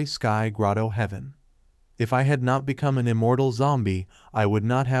Starry Sky Grotto Heaven. If I had not become an immortal zombie, I would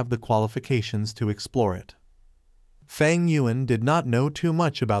not have the qualifications to explore it. Fang Yuan did not know too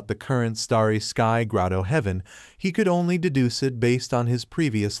much about the current Starry Sky Grotto Heaven. He could only deduce it based on his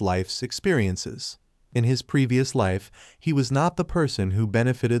previous life's experiences. In his previous life, he was not the person who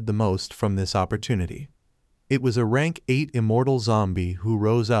benefited the most from this opportunity. It was a rank 8 immortal zombie who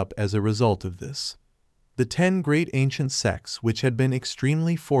rose up as a result of this. The 10 great ancient sects which had been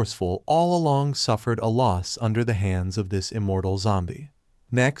extremely forceful all along suffered a loss under the hands of this immortal zombie.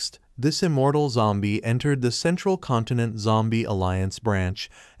 Next, this immortal zombie entered the Central Continent Zombie Alliance branch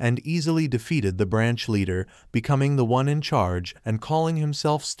and easily defeated the branch leader, becoming the one in charge and calling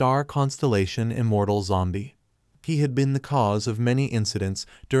himself Star Constellation Immortal Zombie. He had been the cause of many incidents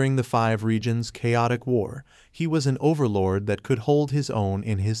during the 5 regions' chaotic war. He was an overlord that could hold his own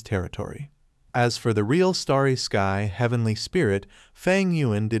in his territory. As for the real Starry Sky Heavenly Spirit, Fang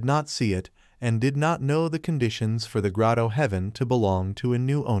Yuan did not see it and did not know the conditions for the Grotto Heaven to belong to a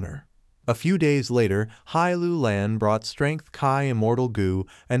new owner. A few days later, Hai Lu Lan brought Strength Kai Immortal Gu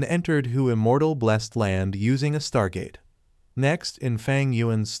and entered Hu Immortal Blessed Land using a Stargate. Next, in Fang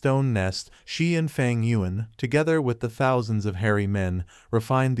Yuan's stone nest, she and Fang Yuan, together with the thousands of hairy men,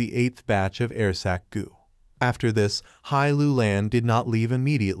 refined the 8th batch of Airsac Gu. After this, Hai Lu Lan did not leave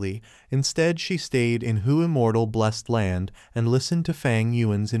immediately. Instead, she stayed in Hu Immortal Blessed Land and listened to Fang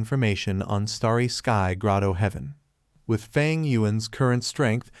Yuan's information on Starry Sky Grotto Heaven. With Fang Yuan's current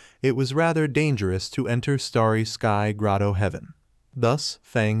strength, it was rather dangerous to enter Starry Sky Grotto Heaven. Thus,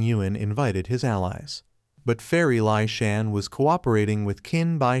 Fang Yuan invited his allies. But Fairy Lai Shan was cooperating with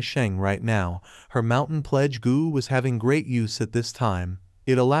Qin Bai Sheng right now. Her Mountain Pledge Gu was having great use at this time.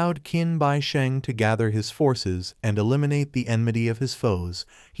 It allowed Qin Bai Sheng to gather his forces and eliminate the enmity of his foes.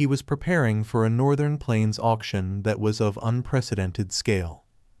 He was preparing for a Northern Plains auction that was of unprecedented scale.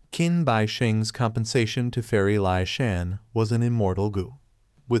 Qin Bai Sheng's compensation to Fairy Lai Shan was an immortal Gu.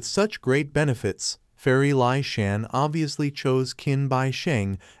 With such great benefits, Fairy Lai Shan obviously chose Qin Bai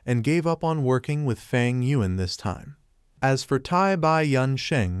Sheng and gave up on working with Fang Yuan this time. As for Tai Bai Yun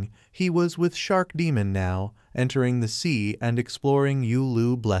Sheng, he was with Shark Demon now, entering the sea and exploring Yu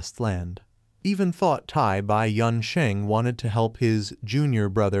Lu Blessed Land. Even thought Tai Bai Yun Sheng wanted to help his junior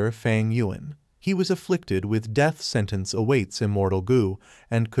brother Fang Yuan. He was afflicted with death sentence awaits immortal Gu,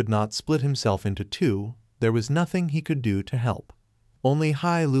 and could not split himself into two. There was nothing he could do to help. Only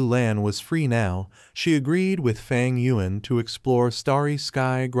Hai Lu Lan was free now. She agreed with Fang Yuan to explore Starry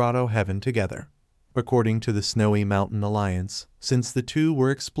Sky Grotto Heaven together. According to the Snowy Mountain Alliance, since the two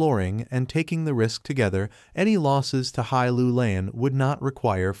were exploring and taking the risk together, any losses to Hai Lu Lan would not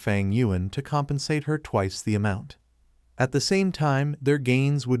require Fang Yuan to compensate her twice the amount. At the same time, their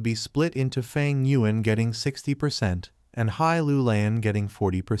gains would be split into Fang Yuan getting 60% and Hai Lu Lan getting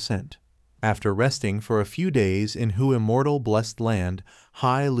 40%. After resting for a few days in Hu Immortal Blessed Land,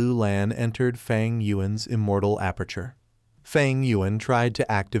 Hai Lu Lan entered Fang Yuan's immortal aperture. Fang Yuan tried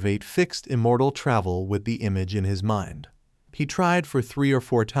to activate fixed immortal travel with the image in his mind. He tried for 3 or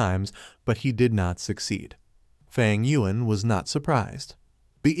 4 times, but he did not succeed. Fang Yuan was not surprised.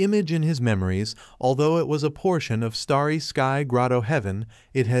 The image in his memories, although it was a portion of Starry Sky Grotto Heaven,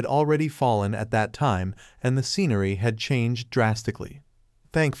 it had already fallen at that time, and the scenery had changed drastically.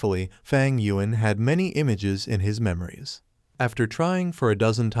 Thankfully, Fang Yuan had many images in his memories. After trying for a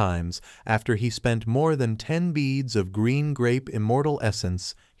dozen times, after he spent more than 10 beads of green grape immortal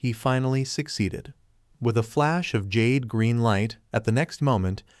essence, he finally succeeded. With a flash of jade green light, at the next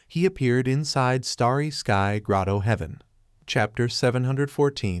moment, he appeared inside Starry Sky Grotto Heaven. Chapter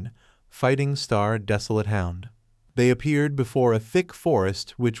 714, Fighting Star Desolate Hound. They appeared before a thick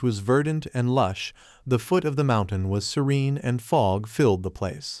forest which was verdant and lush. The foot of the mountain was serene and fog filled the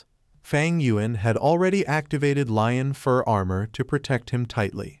place. Fang Yuan had already activated lion fur armor to protect him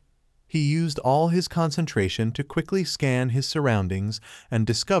tightly. He used all his concentration to quickly scan his surroundings and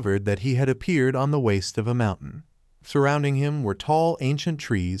discovered that he had appeared on the waist of a mountain. Surrounding him were tall ancient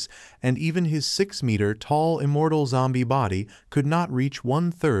trees, and even his 6-meter tall immortal zombie body could not reach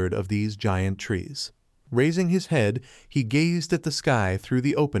 1/3 of these giant trees. Raising his head, he gazed at the sky through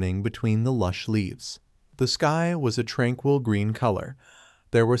the opening between the lush leaves. The sky was a tranquil green color.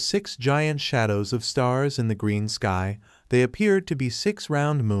 There were 6 giant shadows of stars in the green sky. They appeared to be 6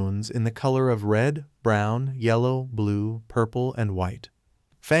 round moons in the color of red, brown, yellow, blue, purple, and white.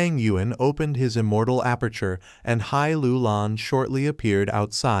 Fang Yuan opened his immortal aperture, and Hai Lu Lan shortly appeared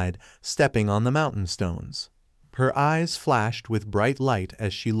outside, stepping on the mountain stones. Her eyes flashed with bright light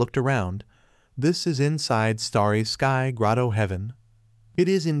as she looked around. This is inside Starry Sky Grotto Heaven. It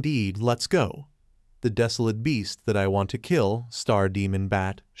is indeed. Let's go. The desolate beast that I want to kill, Star Demon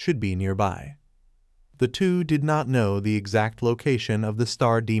Bat, should be nearby. The two did not know the exact location of the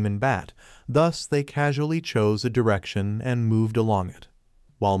Star Demon Bat, thus they casually chose a direction and moved along it.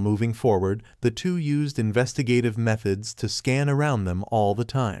 While moving forward, the two used investigative methods to scan around them all the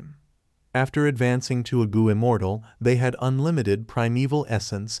time. After advancing to a Gu Immortal, they had unlimited primeval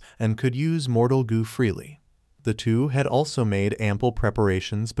essence and could use mortal Gu freely. The two had also made ample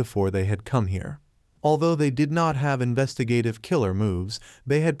preparations before they had come here. Although they did not have investigative killer moves,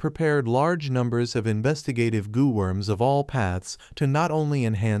 they had prepared large numbers of investigative goo worms of all paths to not only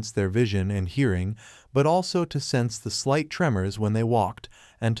enhance their vision and hearing, but also to sense the slight tremors when they walked,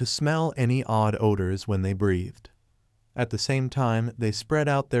 and to smell any odd odors when they breathed. At the same time, they spread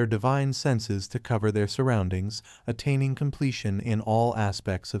out their divine senses to cover their surroundings, attaining completion in all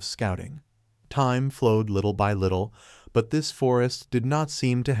aspects of scouting. Time flowed little by little, but this forest did not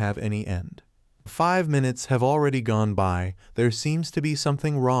seem to have any end. 5 minutes have already gone by. There seems to be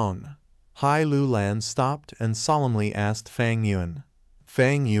something wrong. Hai Lu Lan stopped and solemnly asked Fang Yuan.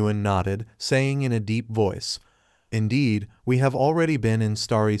 Fang Yuan nodded, saying in a deep voice, "Indeed, we have already been in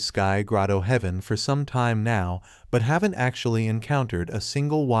Starry Sky Grotto Heaven for some time now, but haven't actually encountered a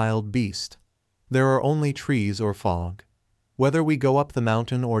single wild beast. There are only trees or fog. Whether we go up the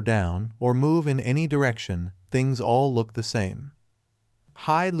mountain or down, or move in any direction, things all look the same."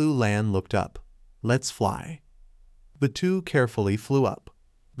 Hai Lu Lan looked up. "Let's fly." The two carefully flew up.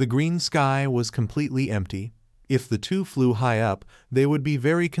 The green sky was completely empty. If the two flew high up, they would be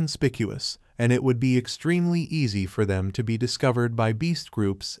very conspicuous, and it would be extremely easy for them to be discovered by beast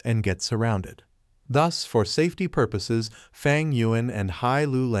groups and get surrounded. Thus, for safety purposes, Fang Yuan and Hai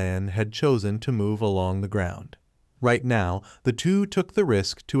Lu Lan had chosen to move along the ground. Right now, the two took the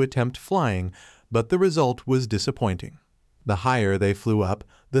risk to attempt flying, but the result was disappointing. The higher they flew up,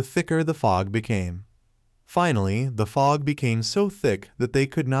 the thicker the fog became. Finally, the fog became so thick that they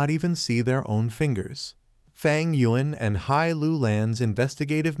could not even see their own fingers. Fang Yuan and Hai Lu Lan's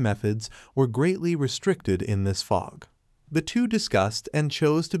investigative methods were greatly restricted in this fog. The two discussed and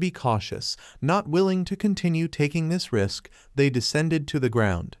chose to be cautious. Not willing to continue taking this risk, they descended to the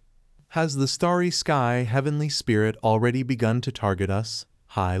ground. "Has the Starry Sky Heavenly Spirit already begun to target us?"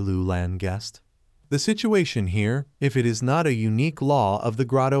 Hai Lu Lan guessed. The situation here, if it is not a unique law of the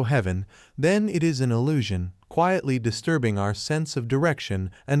grotto heaven, then it is an illusion, quietly disturbing our sense of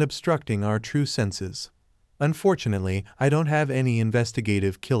direction and obstructing our true senses. Unfortunately, I don't have any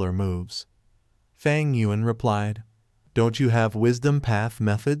investigative killer moves. Fang Yuan replied. Don't you have Wisdom Path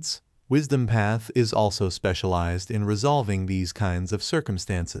methods? Wisdom Path is also specialized in resolving these kinds of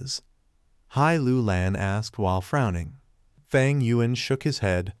circumstances. Hai Lu Lan asked while frowning. Fang Yuan shook his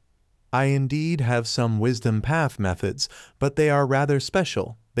head. I indeed have some Wisdom Path methods, but they are rather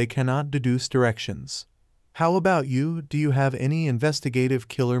special. They cannot deduce directions. How about you? Do you have any investigative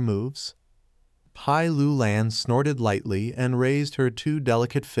killer moves? Hai Lu Lan snorted lightly and raised her two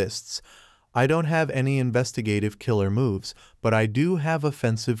delicate fists. I don't have any investigative killer moves, but I do have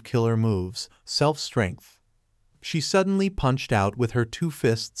offensive killer moves, self-strength. She suddenly punched out with her two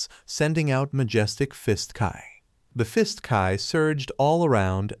fists, sending out majestic fist kai. The fist kai surged all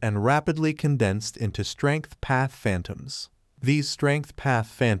around and rapidly condensed into Strength Path Phantoms. These Strength Path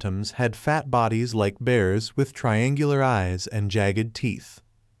Phantoms had fat bodies like bears with triangular eyes and jagged teeth.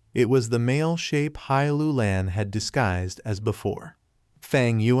 It was the male shape Hai Lu Lan had disguised as before.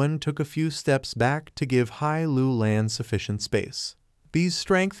 Fang Yuan took a few steps back to give Hai Lu Lan sufficient space. These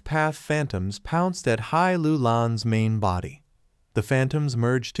Strength Path Phantoms pounced at Hai Lu Lan's main body. The phantoms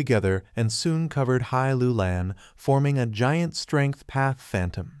merged together and soon covered Hai Lu Lan, forming a giant Strength Path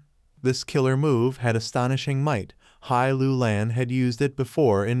Phantom. This killer move had astonishing might. Hai Lu Lan had used it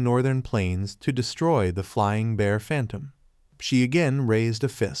before in Northern Plains to destroy the Flying Bear Phantom. She again raised a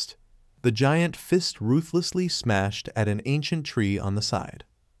fist. The giant fist ruthlessly smashed at an ancient tree on the side.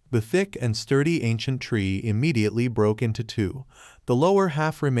 The thick and sturdy ancient tree immediately broke into two. The lower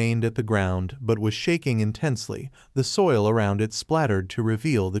half remained at the ground but was shaking intensely. The soil around it splattered to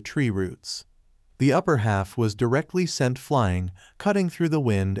reveal the tree roots. The upper half was directly sent flying, cutting through the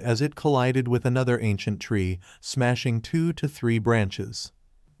wind as it collided with another ancient tree, smashing 2 to 3 branches.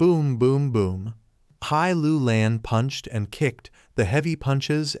 Boom, boom, boom. Hai Lu Lan punched and kicked. The heavy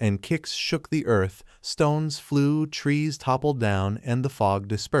punches and kicks shook the earth, stones flew, trees toppled down, and the fog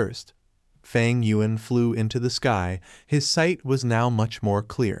dispersed. Fang Yuan flew into the sky. His sight was now much more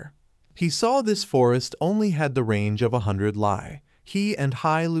clear. He saw this forest only had the range of 100 li. He and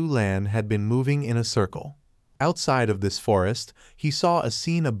Hai Lu Lan had been moving in a circle. Outside of this forest, he saw a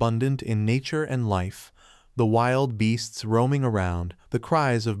scene abundant in nature and life. The wild beasts roaming around, the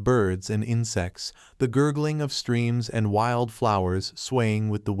cries of birds and insects, the gurgling of streams and wild flowers swaying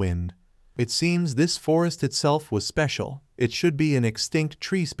with the wind. It seems this forest itself was special. It should be an extinct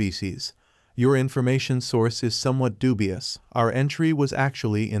tree species. Your information source is somewhat dubious. Our entry was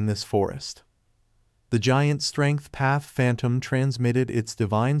actually in this forest. The giant Strength Path Phantom transmitted its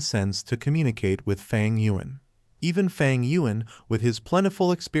divine sense to communicate with Fang Yuan. Even Fang Yuan, with his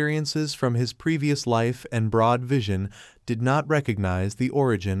plentiful experiences from his previous life and broad vision, did not recognize the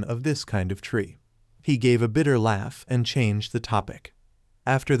origin of this kind of tree. He gave a bitter laugh and changed the topic.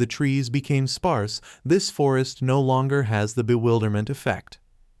 After the trees became sparse, this forest no longer has the bewilderment effect.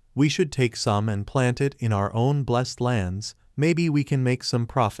 We should take some and plant it in our own blessed lands. Maybe we can make some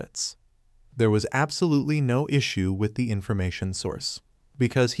profits. There was absolutely no issue with the information source,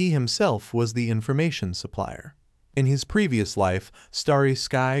 because he himself was the information supplier. In his previous life, Starry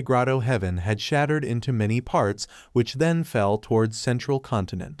Sky Grotto Heaven had shattered into many parts, which then fell towards Central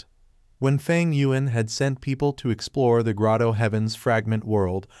Continent. When Fang Yuan had sent people to explore the Grotto Heaven's fragment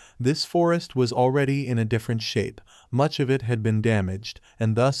world, this forest was already in a different shape. Much of it had been damaged,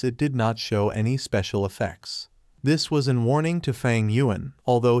 and thus it did not show any special effects. This was a warning to Fang Yuan,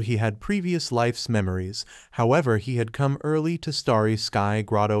 although he had previous life's memories. However, he had come early to Starry Sky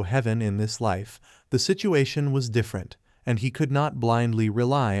Grotto Heaven in this life. The situation was different, and he could not blindly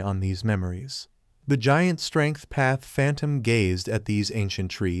rely on these memories. The giant Strength Path Phantom gazed at these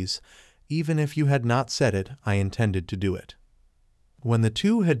ancient trees. Even if you had not said it, I intended to do it. When the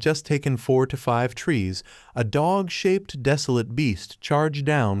two had just taken 4 to 5 trees, a dog-shaped desolate beast charged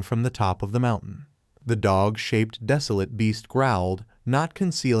down from the top of the mountain. The dog-shaped desolate beast growled, not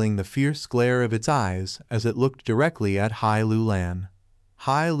concealing the fierce glare of its eyes as it looked directly at Hai Lu Lan.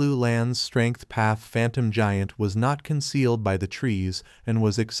 Hai Lu Lan's Strength Path Phantom Giant was not concealed by the trees and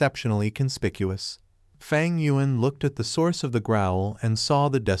was exceptionally conspicuous. Fang Yuan looked at the source of the growl and saw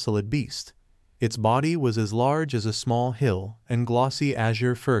the desolate beast. Its body was as large as a small hill, and glossy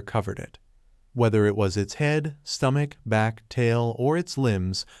azure fur covered it. Whether it was its head, stomach, back, tail, or its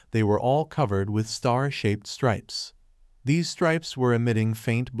limbs, they were all covered with star-shaped stripes. These stripes were emitting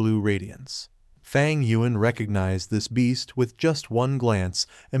faint blue radiance. Fang Yuan recognized this beast with just one glance,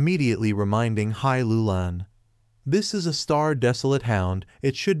 immediately reminding Hai Lu Lan. This is a star desolate hound.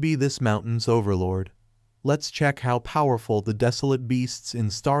 It should be this mountain's overlord. Let's check how powerful the desolate beasts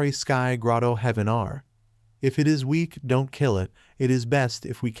in Starry Sky Grotto Heaven are. If it is weak, don't kill it. It is best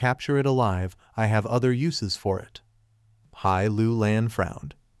if we capture it alive. I have other uses for it. Hai Lu Lan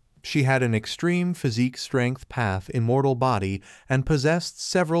frowned. She had an extreme physique strength path immortal body and possessed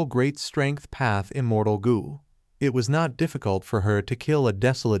several great strength path immortal goo. It was not difficult for her to kill a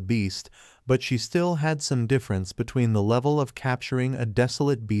desolate beast, but she still had some difference between the level of capturing a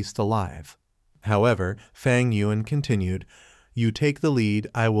desolate beast alive. However, Fang Yuan continued, "You take the lead,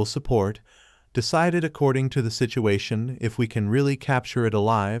 I will support. Decided according to the situation. If we can really capture it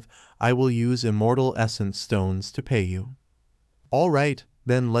alive, I will use immortal essence stones to pay you." "All right,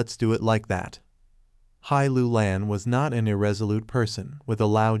 then let's do it like that." Hai Lu Lan was not an irresolute person. With a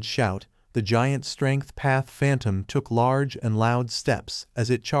loud shout, the giant strength path phantom took large and loud steps as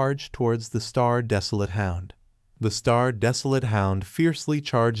it charged towards the star desolate hound. The star desolate hound fiercely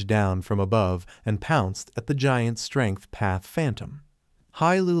charged down from above and pounced at the giant strength path phantom.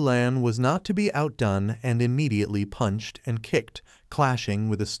 Hai Lu Lan was not to be outdone and immediately punched and kicked, clashing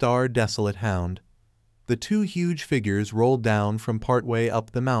with the star desolate hound. The two huge figures rolled down from partway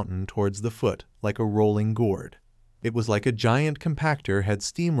up the mountain towards the foot like a rolling gourd. It was like a giant compactor had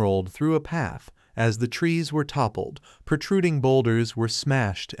steamrolled through a path. As the trees were toppled, protruding boulders were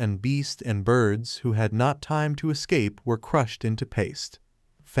smashed, and beasts and birds who had not time to escape were crushed into paste.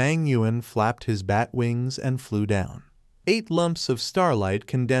 Fang Yuan flapped his bat wings and flew down. 8 lumps of starlight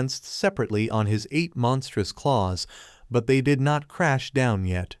condensed separately on his 8 monstrous claws, but they did not crash down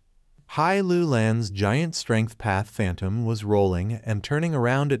yet. Hai Lu Lan's giant strength path phantom was rolling and turning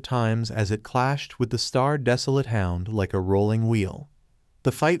around at times as it clashed with the star desolate hound like a rolling wheel.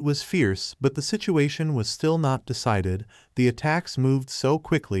 The fight was fierce, but the situation was still not decided. The attacks moved so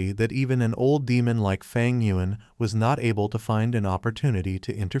quickly that even an old demon like Fang Yuan was not able to find an opportunity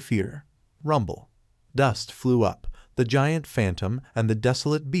to interfere. Rumble. Dust flew up. The giant phantom and the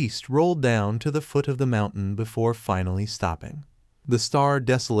desolate beast rolled down to the foot of the mountain before finally stopping. The star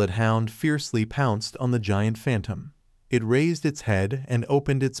desolate hound fiercely pounced on the giant phantom. It raised its head and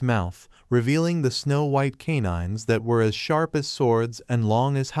opened its mouth, revealing the snow-white canines that were as sharp as swords and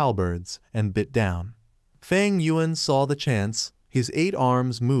long as halberds, and bit down. Fang Yuan saw the chance. His 8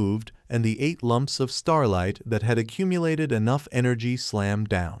 arms moved, and the 8 lumps of starlight that had accumulated enough energy slammed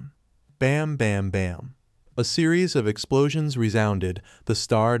down. Bam, bam, bam. A series of explosions resounded. The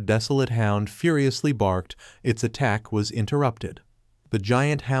star desolate hound furiously barked. Its attack was interrupted. The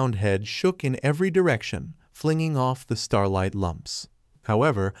giant hound head shook in every direction, flinging off the starlight lumps.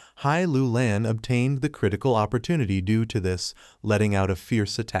 However, Hai Lu Lan obtained the critical opportunity due to this, letting out a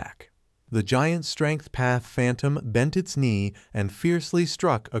fierce attack. The giant strength path phantom bent its knee and fiercely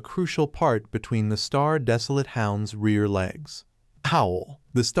struck a crucial part between the star desolate hound's rear legs. Howl!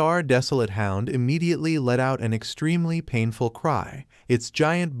 The star desolate hound immediately let out an extremely painful cry. Its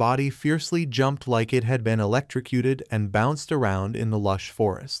giant body fiercely jumped like it had been electrocuted and bounced around in the lush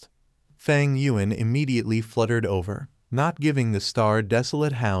forest. Fang Yuan immediately fluttered over, not giving the star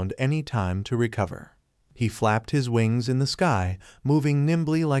desolate hound any time to recover. He flapped his wings in the sky, moving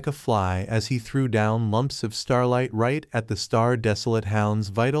nimbly like a fly as he threw down lumps of starlight right at the star desolate hound's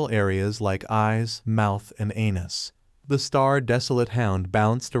vital areas like eyes, mouth, and anus. The star desolate hound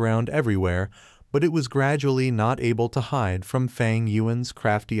bounced around everywhere, but it was gradually not able to hide from Fang Yuan's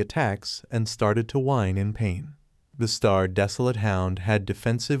crafty attacks and started to whine in pain. The star desolate hound had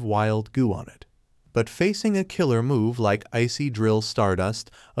defensive wild goo on it. But facing a killer move like Icy Drill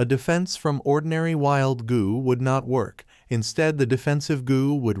Stardust, a defense from ordinary wild goo would not work. Instead, the defensive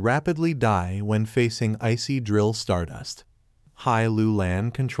goo would rapidly die when facing Icy Drill Stardust. Hai Lu Lan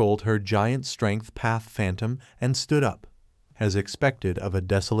controlled her giant strength path phantom and stood up, as expected of a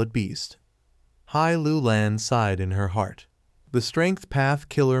desolate beast. Hai Lu Lan sighed in her heart. The strength path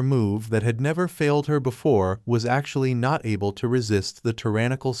killer move that had never failed her before was actually not able to resist the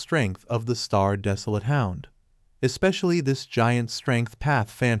tyrannical strength of the star desolate hound. Especially this giant strength path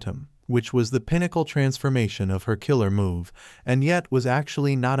phantom, which was the pinnacle transformation of her killer move, and yet was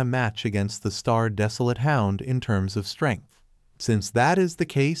actually not a match against the star desolate hound in terms of strength. Since that is the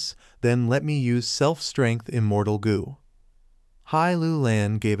case, then let me use self-strength immortal goo. Hai Lu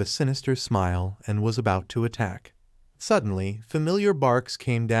Lan gave a sinister smile and was about to attack. Suddenly, familiar barks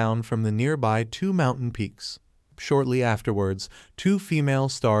came down from the nearby 2 mountain peaks. Shortly afterwards, 2 female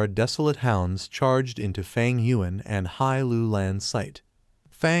star desolate hounds charged into Fang Yuan and Hai Lu Lan's sight.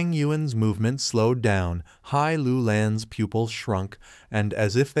 Fang Yuan's movement slowed down, Hai Lu Lan's pupils shrunk, and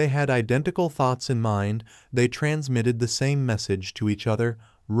as if they had identical thoughts in mind, they transmitted the same message to each other: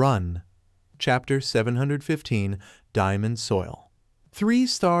 run. Chapter 715, Diamond Soil.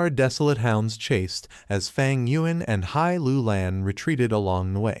 3-star Desolate Hounds chased as Fang Yuan and Hai Lu Lan retreated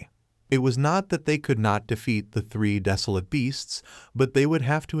along the way. It was not that they could not defeat the 3 desolate beasts, but they would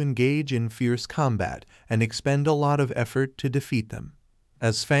have to engage in fierce combat and expend a lot of effort to defeat them.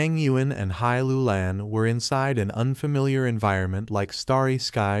 As Fang Yuan and Hai Lu Lan were inside an unfamiliar environment like Starry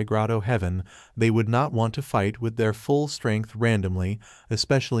Sky Grotto Heaven, they would not want to fight with their full strength randomly,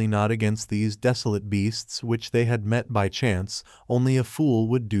 especially not against these desolate beasts which they had met by chance. Only a fool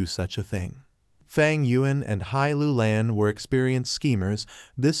would do such a thing. Fang Yuan and Hai Lu Lan were experienced schemers.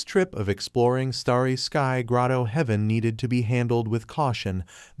 This trip of exploring Starry Sky Grotto Heaven needed to be handled with caution.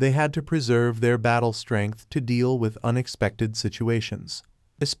 They had to preserve their battle strength to deal with unexpected situations,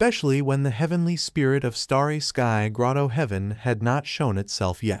 especially when the heavenly spirit of Starry Sky Grotto Heaven had not shown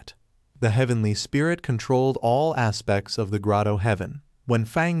itself yet. The heavenly spirit controlled all aspects of the Grotto Heaven. When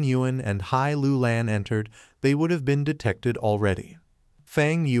Fang Yuan and Hai Lu Lan entered, they would have been detected already.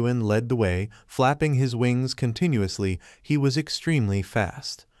 Fang Yuan led the way, flapping his wings continuously. He was extremely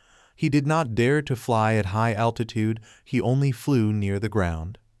fast. He did not dare to fly at high altitude, he only flew near the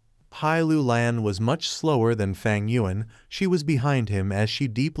ground. Hai Lu Lan was much slower than Fang Yuan. She was behind him as she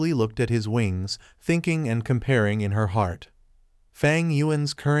deeply looked at his wings, thinking and comparing in her heart. Fang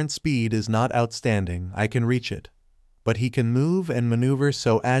Yuan's current speed is not outstanding, I can reach it. But he can move and maneuver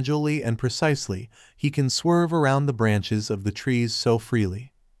so agilely and precisely, he can swerve around the branches of the trees so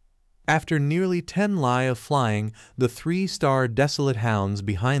freely. After nearly 10 li of flying, the 3-star Desolate Hounds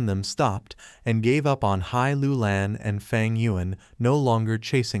behind them stopped and gave up on Hai Lu Lan and Fang Yuan, no longer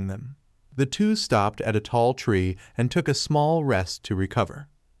chasing them. The 2 stopped at a tall tree and took a small rest to recover.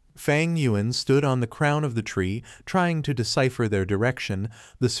 Fang Yuan stood on the crown of the tree, trying to decipher their direction.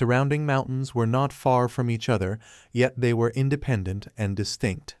 The surrounding mountains were not far from each other, yet they were independent and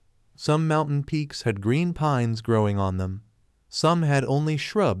distinct. Some mountain peaks had green pines growing on them. Some had only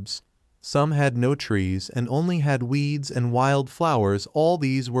shrubs. Some had no trees and only had weeds and wild flowers. All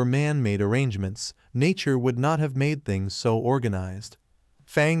these were man-made arrangements. Nature would not have made things so organized.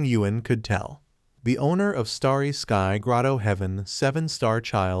 Fang Yuan could tell. The owner of Starry Sky Grotto Heaven, 7-star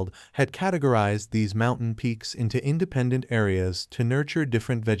Child, had categorized these mountain peaks into independent areas to nurture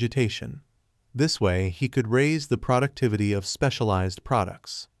different vegetation. This way, he could raise the productivity of specialized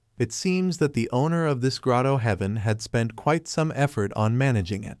products. It seems that the owner of this Grotto Heaven had spent quite some effort on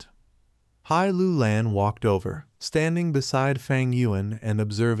managing it. Hai Lu Lan walked over, standing beside Fang Yuan and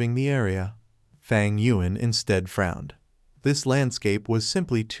observing the area. Fang Yuan instead frowned. This landscape was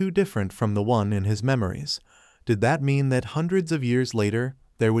simply too different from the one in his memories. Did that mean that hundreds of years later,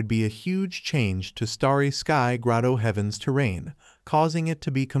 there would be a huge change to Starry Sky Grotto Heaven's terrain, causing it to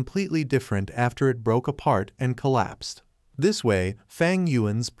be completely different after it broke apart and collapsed? This way, Fang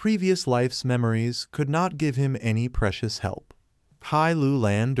Yuan's previous life's memories could not give him any precious help. Hai Lu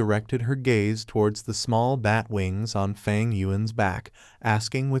Lan directed her gaze towards the small bat wings on Fang Yuan's back,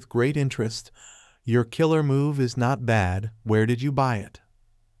 asking with great interest, "Your killer move is not bad. Where did you buy it?"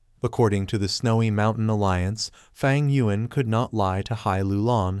 According to the Snowy Mountain Alliance, Fang Yuan could not lie to Hai Lu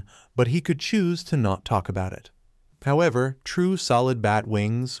Lan, but he could choose to not talk about it. However, true solid bat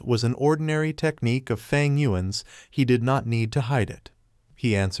wings was an ordinary technique of Fang Yuan's. He did not need to hide it.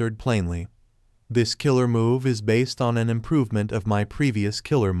 He answered plainly, "This killer move is based on an improvement of my previous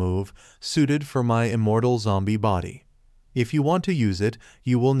killer move, suited for my immortal zombie body. If you want to use it,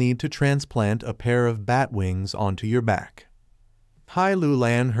 you will need to transplant a pair of bat wings onto your back." Hai Lu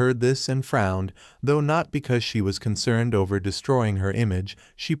Lan heard this and frowned, though not because she was concerned over destroying her image.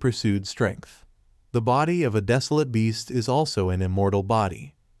 She pursued strength. The body of a desolate beast is also an immortal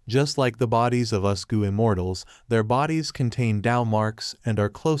body. Just like the bodies of us Gu immortals, their bodies contain Tao marks and are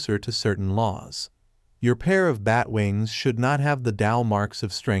closer to certain laws. Your pair of bat wings should not have the Tao marks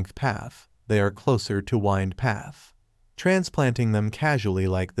of Strength Path. They are closer to Wind Path. Transplanting them casually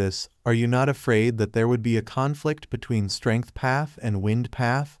like this, are you not afraid that there would be a conflict between Strength Path and Wind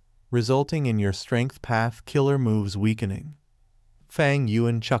Path, resulting in your Strength Path killer moves weakening? Fang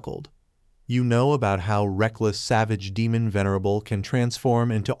Yuan chuckled. You know about how reckless savage demon venerable can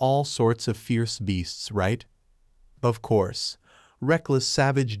transform into all sorts of fierce beasts, right? Of course. Reckless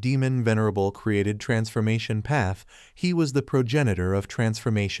savage demon venerable created Transformation Path. He was the progenitor of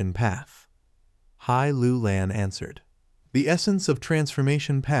Transformation Path. Hai Lu Lan answered. The essence of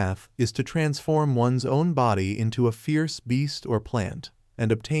Transformation Path is to transform one's own body into a fierce beast or plant,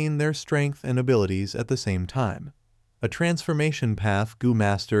 and obtain their strength and abilities at the same time. A Transformation Path Gu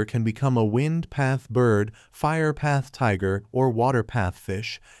Master can become a Wind Path bird, Fire Path tiger, or Water Path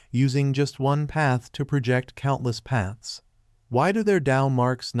fish, using just one path to project countless paths. Why do their Tao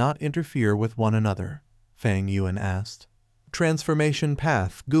marks not interfere with one another? Fang Yuan asked. Transformation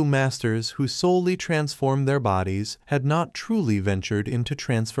path Gu masters who solely transformed their bodies had not truly ventured into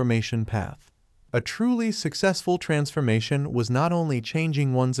transformation path. A truly successful transformation was not only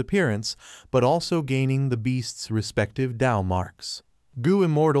changing one's appearance, but also gaining the beast's respective Tao marks. Gu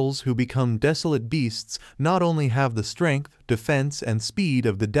immortals who become desolate beasts not only have the strength, defense, and speed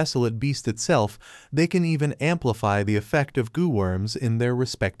of the desolate beast itself, they can even amplify the effect of Gu worms in their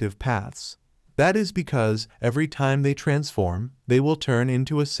respective paths. That is because every time they transform, they will turn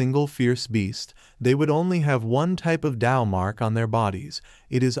into a single fierce beast. They would only have one type of Tao mark on their bodies.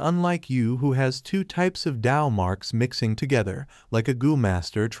 It is unlike you who has two types of Tao marks mixing together, like a Gu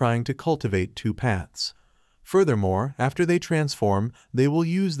master trying to cultivate two paths. Furthermore, after they transform, they will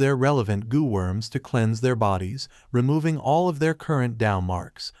use their relevant Gu worms to cleanse their bodies, removing all of their current Tao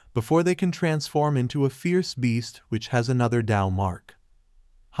marks, before they can transform into a fierce beast which has another Tao mark.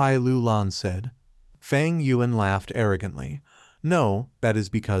 Hai Lu Lan said. Fang Yuan laughed arrogantly. No, that is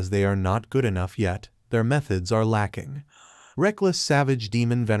because they are not good enough yet. Their methods are lacking. Reckless savage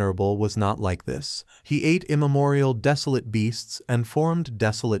demon venerable was not like this. He ate immemorial desolate beasts and formed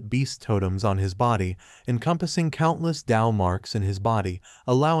desolate beast totems on his body, encompassing countless Tao marks in his body,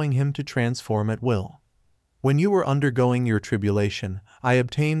 allowing him to transform at will. When you were undergoing your tribulation, I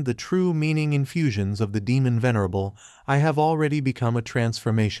obtained the true meaning infusions of the demon venerable. I have already become a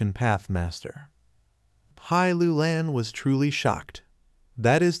transformation path master. Hai Lu Lan was truly shocked.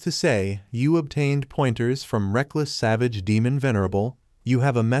 That is to say, you obtained pointers from reckless savage demon venerable. You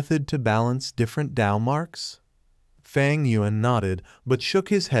have a method to balance different Tao marks? Fang Yuan nodded, but shook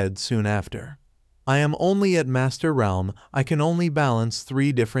his head soon after. I am only at master realm. I can only balance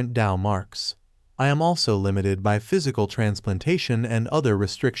 3 different Tao marks. I am also limited by physical transplantation and other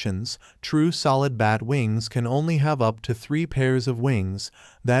restrictions. True solid bat wings can only have up to 3 pairs of wings.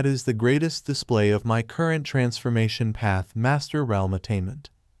 That is the greatest display of my current transformation path master realm attainment.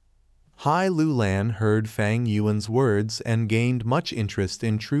 Hai Lu Lan heard Fang Yuan's words and gained much interest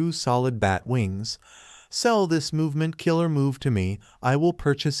in true solid bat wings. Sell this movement killer move to me. I will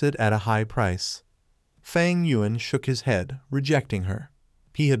purchase it at a high price. Fang Yuan shook his head, rejecting her.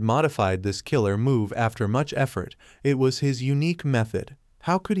 He had modified this killer move after much effort. It was his unique method.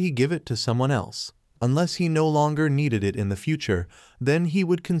 How could he give it to someone else? Unless he no longer needed it in the future, then he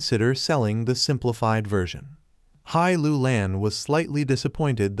would consider selling the simplified version. Hai Lu Lan was slightly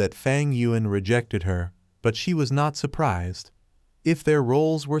disappointed that Fang Yuan rejected her, but she was not surprised. If their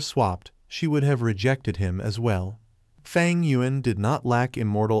roles were swapped, she would have rejected him as well. Fang Yuan did not lack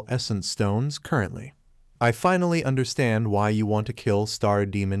immortal essence stones currently. I finally understand why you want to kill star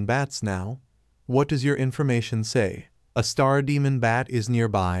demon bats now. What does your information say? A star demon bat is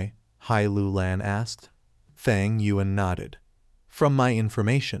nearby, Hai Lu Lan asked. Fang Yuan nodded. From my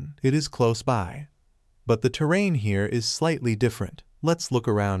information, it is close by. But the terrain here is slightly different. Let's look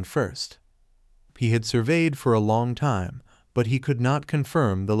around first. He had surveyed for a long time, but he could not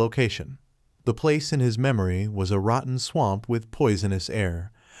confirm the location. The place in his memory was a rotten swamp with poisonous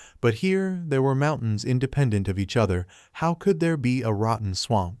air. But here there were mountains independent of each other. How could there be a rotten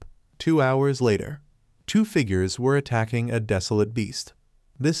swamp? 2 hours later, 2 figures were attacking a desolate beast.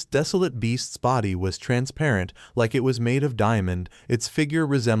 This desolate beast's body was transparent, like it was made of diamond. Its figure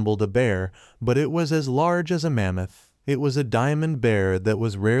resembled a bear, but it was as large as a mammoth. It was a diamond bear that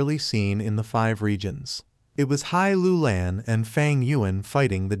was rarely seen in the 5 regions. It was Hai Lu Lan and Fang Yuan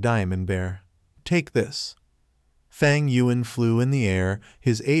fighting the diamond bear. Take this. Fang Yuan flew in the air.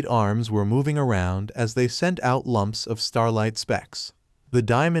 His 8 arms were moving around as they sent out lumps of starlight specks. The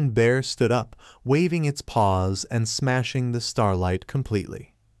diamond bear stood up, waving its paws and smashing the starlight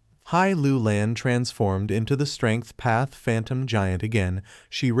completely. Hai Lu Lan transformed into the strength path phantom giant again.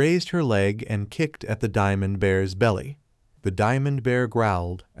 She raised her leg and kicked at the diamond bear's belly. The diamond bear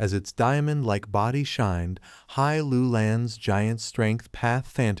growled as its diamond-like body shined. Hai Lu Lan's giant strength path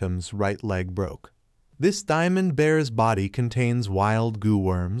phantom's right leg broke. This diamond bear's body contains wild goo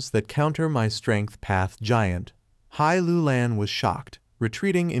worms that counter my strength path giant. Hai Lu Lan was shocked,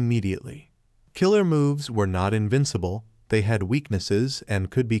 retreating immediately. Killer moves were not invincible. They had weaknesses and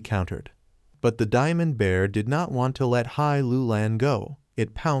could be countered. But the diamond bear did not want to let Hai Lu Lan go.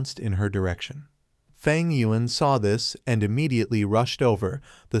 It pounced in her direction. Fang Yuan saw this and immediately rushed over.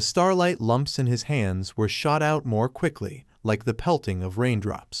 The starlight lumps in his hands were shot out more quickly, like the pelting of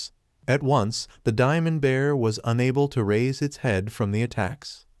raindrops. At once, the diamond bear was unable to raise its head from the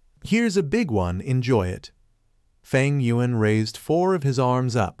attacks. Here's a big one, enjoy it. Fang Yuan raised 4 of his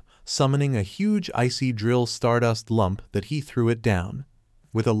arms up, summoning a huge icy drill stardust lump that he threw it down.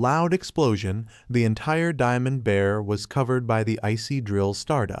 With a loud explosion, the entire diamond bear was covered by the icy drill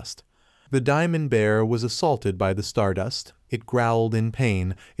stardust. The diamond bear was assaulted by the stardust. It growled in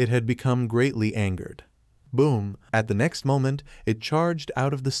pain. It had become greatly angered. Boom! At the next moment, it charged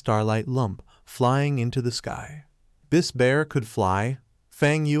out of the starlight lump, flying into the sky. This bear could fly.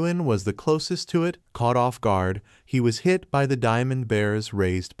 Fang Yuan was the closest to it. Caught off guard, he was hit by the diamond bear's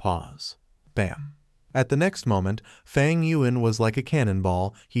raised paws. Bam! At the next moment, Fang Yuan was like a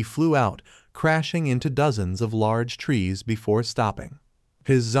cannonball. He flew out, crashing into dozens of large trees before stopping.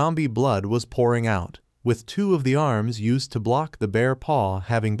 His zombie blood was pouring out, with 2 of the arms used to block the bare paw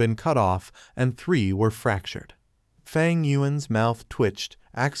having been cut off and 3 were fractured. Fang Yuan's mouth twitched.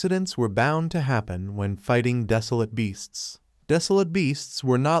 Accidents were bound to happen when fighting desolate beasts. Desolate beasts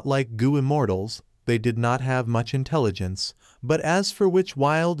were not like goo immortals. They did not have much intelligence, but as for which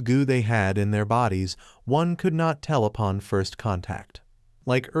wild goo they had in their bodies, one could not tell upon first contact.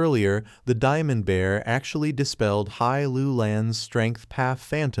 Like earlier, the diamond bear actually dispelled Hai Lu Lan's strength path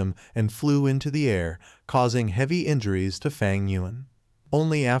phantom and flew into the air, causing heavy injuries to Fang Yuan.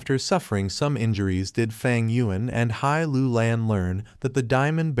 Only after suffering some injuries did Fang Yuan and Hai Lu Lan learn that the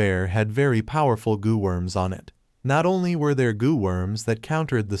diamond bear had very powerful goo worms on it. Not only were there goo worms that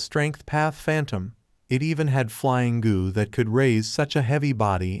countered the strength path phantom, it even had flying goo that could raise such a heavy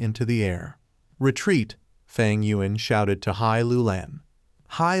body into the air. "Retreat!" Fang Yuan shouted to Hai Lu Lan.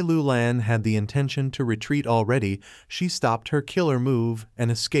 Hai Lu Lan had the intention to retreat already. She stopped her killer move and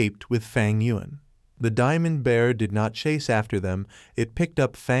escaped with Fang Yuan. The diamond bear did not chase after them. It picked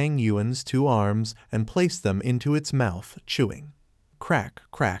up Fang Yuan's 2 arms and placed them into its mouth, chewing. Crack,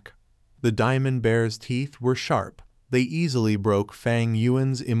 crack. The diamond bear's teeth were sharp. They easily broke Fang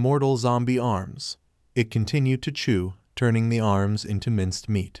Yuan's immortal zombie arms. It continued to chew, turning the arms into minced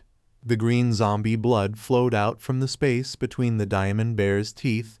meat. The green zombie blood flowed out from the space between the diamond bear's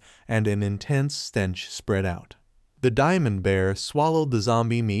teeth, and an intense stench spread out. The diamond bear swallowed the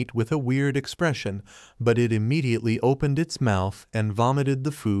zombie meat with a weird expression, but it immediately opened its mouth and vomited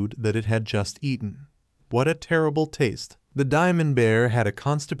the food that it had just eaten. What a terrible taste! The diamond bear had a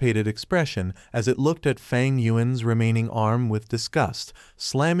constipated expression as it looked at Fang Yuan's remaining arm with disgust,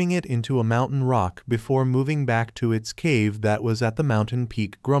 slamming it into a mountain rock before moving back to its cave that was at the mountain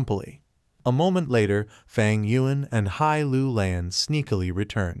peak grumpily. A moment later, Fang Yuan and Hai Lu Lan sneakily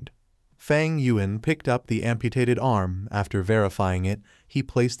returned. Fang Yuan picked up the amputated arm. After verifying it, he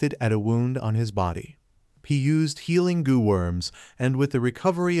placed it at a wound on his body. He used healing goo worms, and with the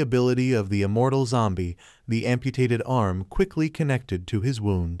recovery ability of the immortal zombie, the amputated arm quickly connected to his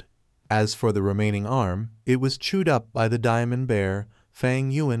wound. As for the remaining arm, it was chewed up by the diamond bear.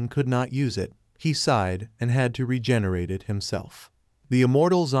 Fang Yuan could not use it. He sighed and had to regenerate it himself. The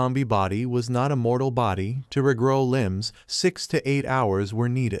immortal zombie body was not a mortal body. To regrow limbs, 6 to 8 hours were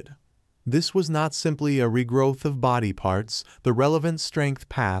needed. This was not simply a regrowth of body parts. The relevant strength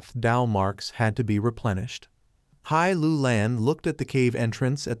path Dao marks had to be replenished. Hai Lu Lan looked at the cave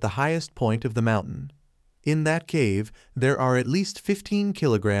entrance at the highest point of the mountain. In that cave, there are at least 15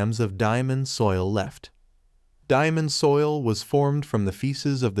 kilograms of diamond soil left. Diamond soil was formed from the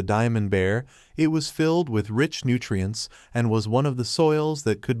feces of the diamond bear. It was filled with rich nutrients and was one of the soils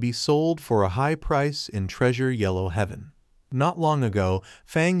that could be sold for a high price in Treasure Yellow Heaven. Not long ago,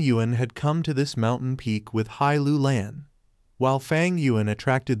 Fang Yuan had come to this mountain peak with Hai Lu Lan. While Fang Yuan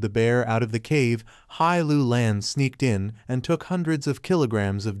attracted the bear out of the cave, Hai Lu Lan sneaked in and took hundreds of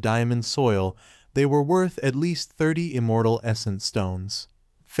kilograms of diamond soil. They were worth at least 30 immortal essence stones.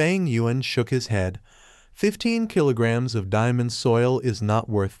 Fang Yuan shook his head. 15 kilograms of diamond soil is not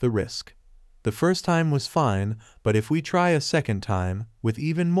worth the risk. The first time was fine, but if we try a second time, with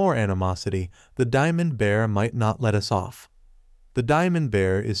even more animosity, the diamond bear might not let us off. The diamond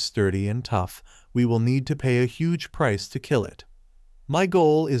bear is sturdy and tough. We will need to pay a huge price to kill it. My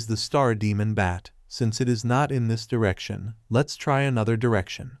goal is the star demon bat. Since it is not in this direction, let's try another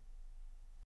direction.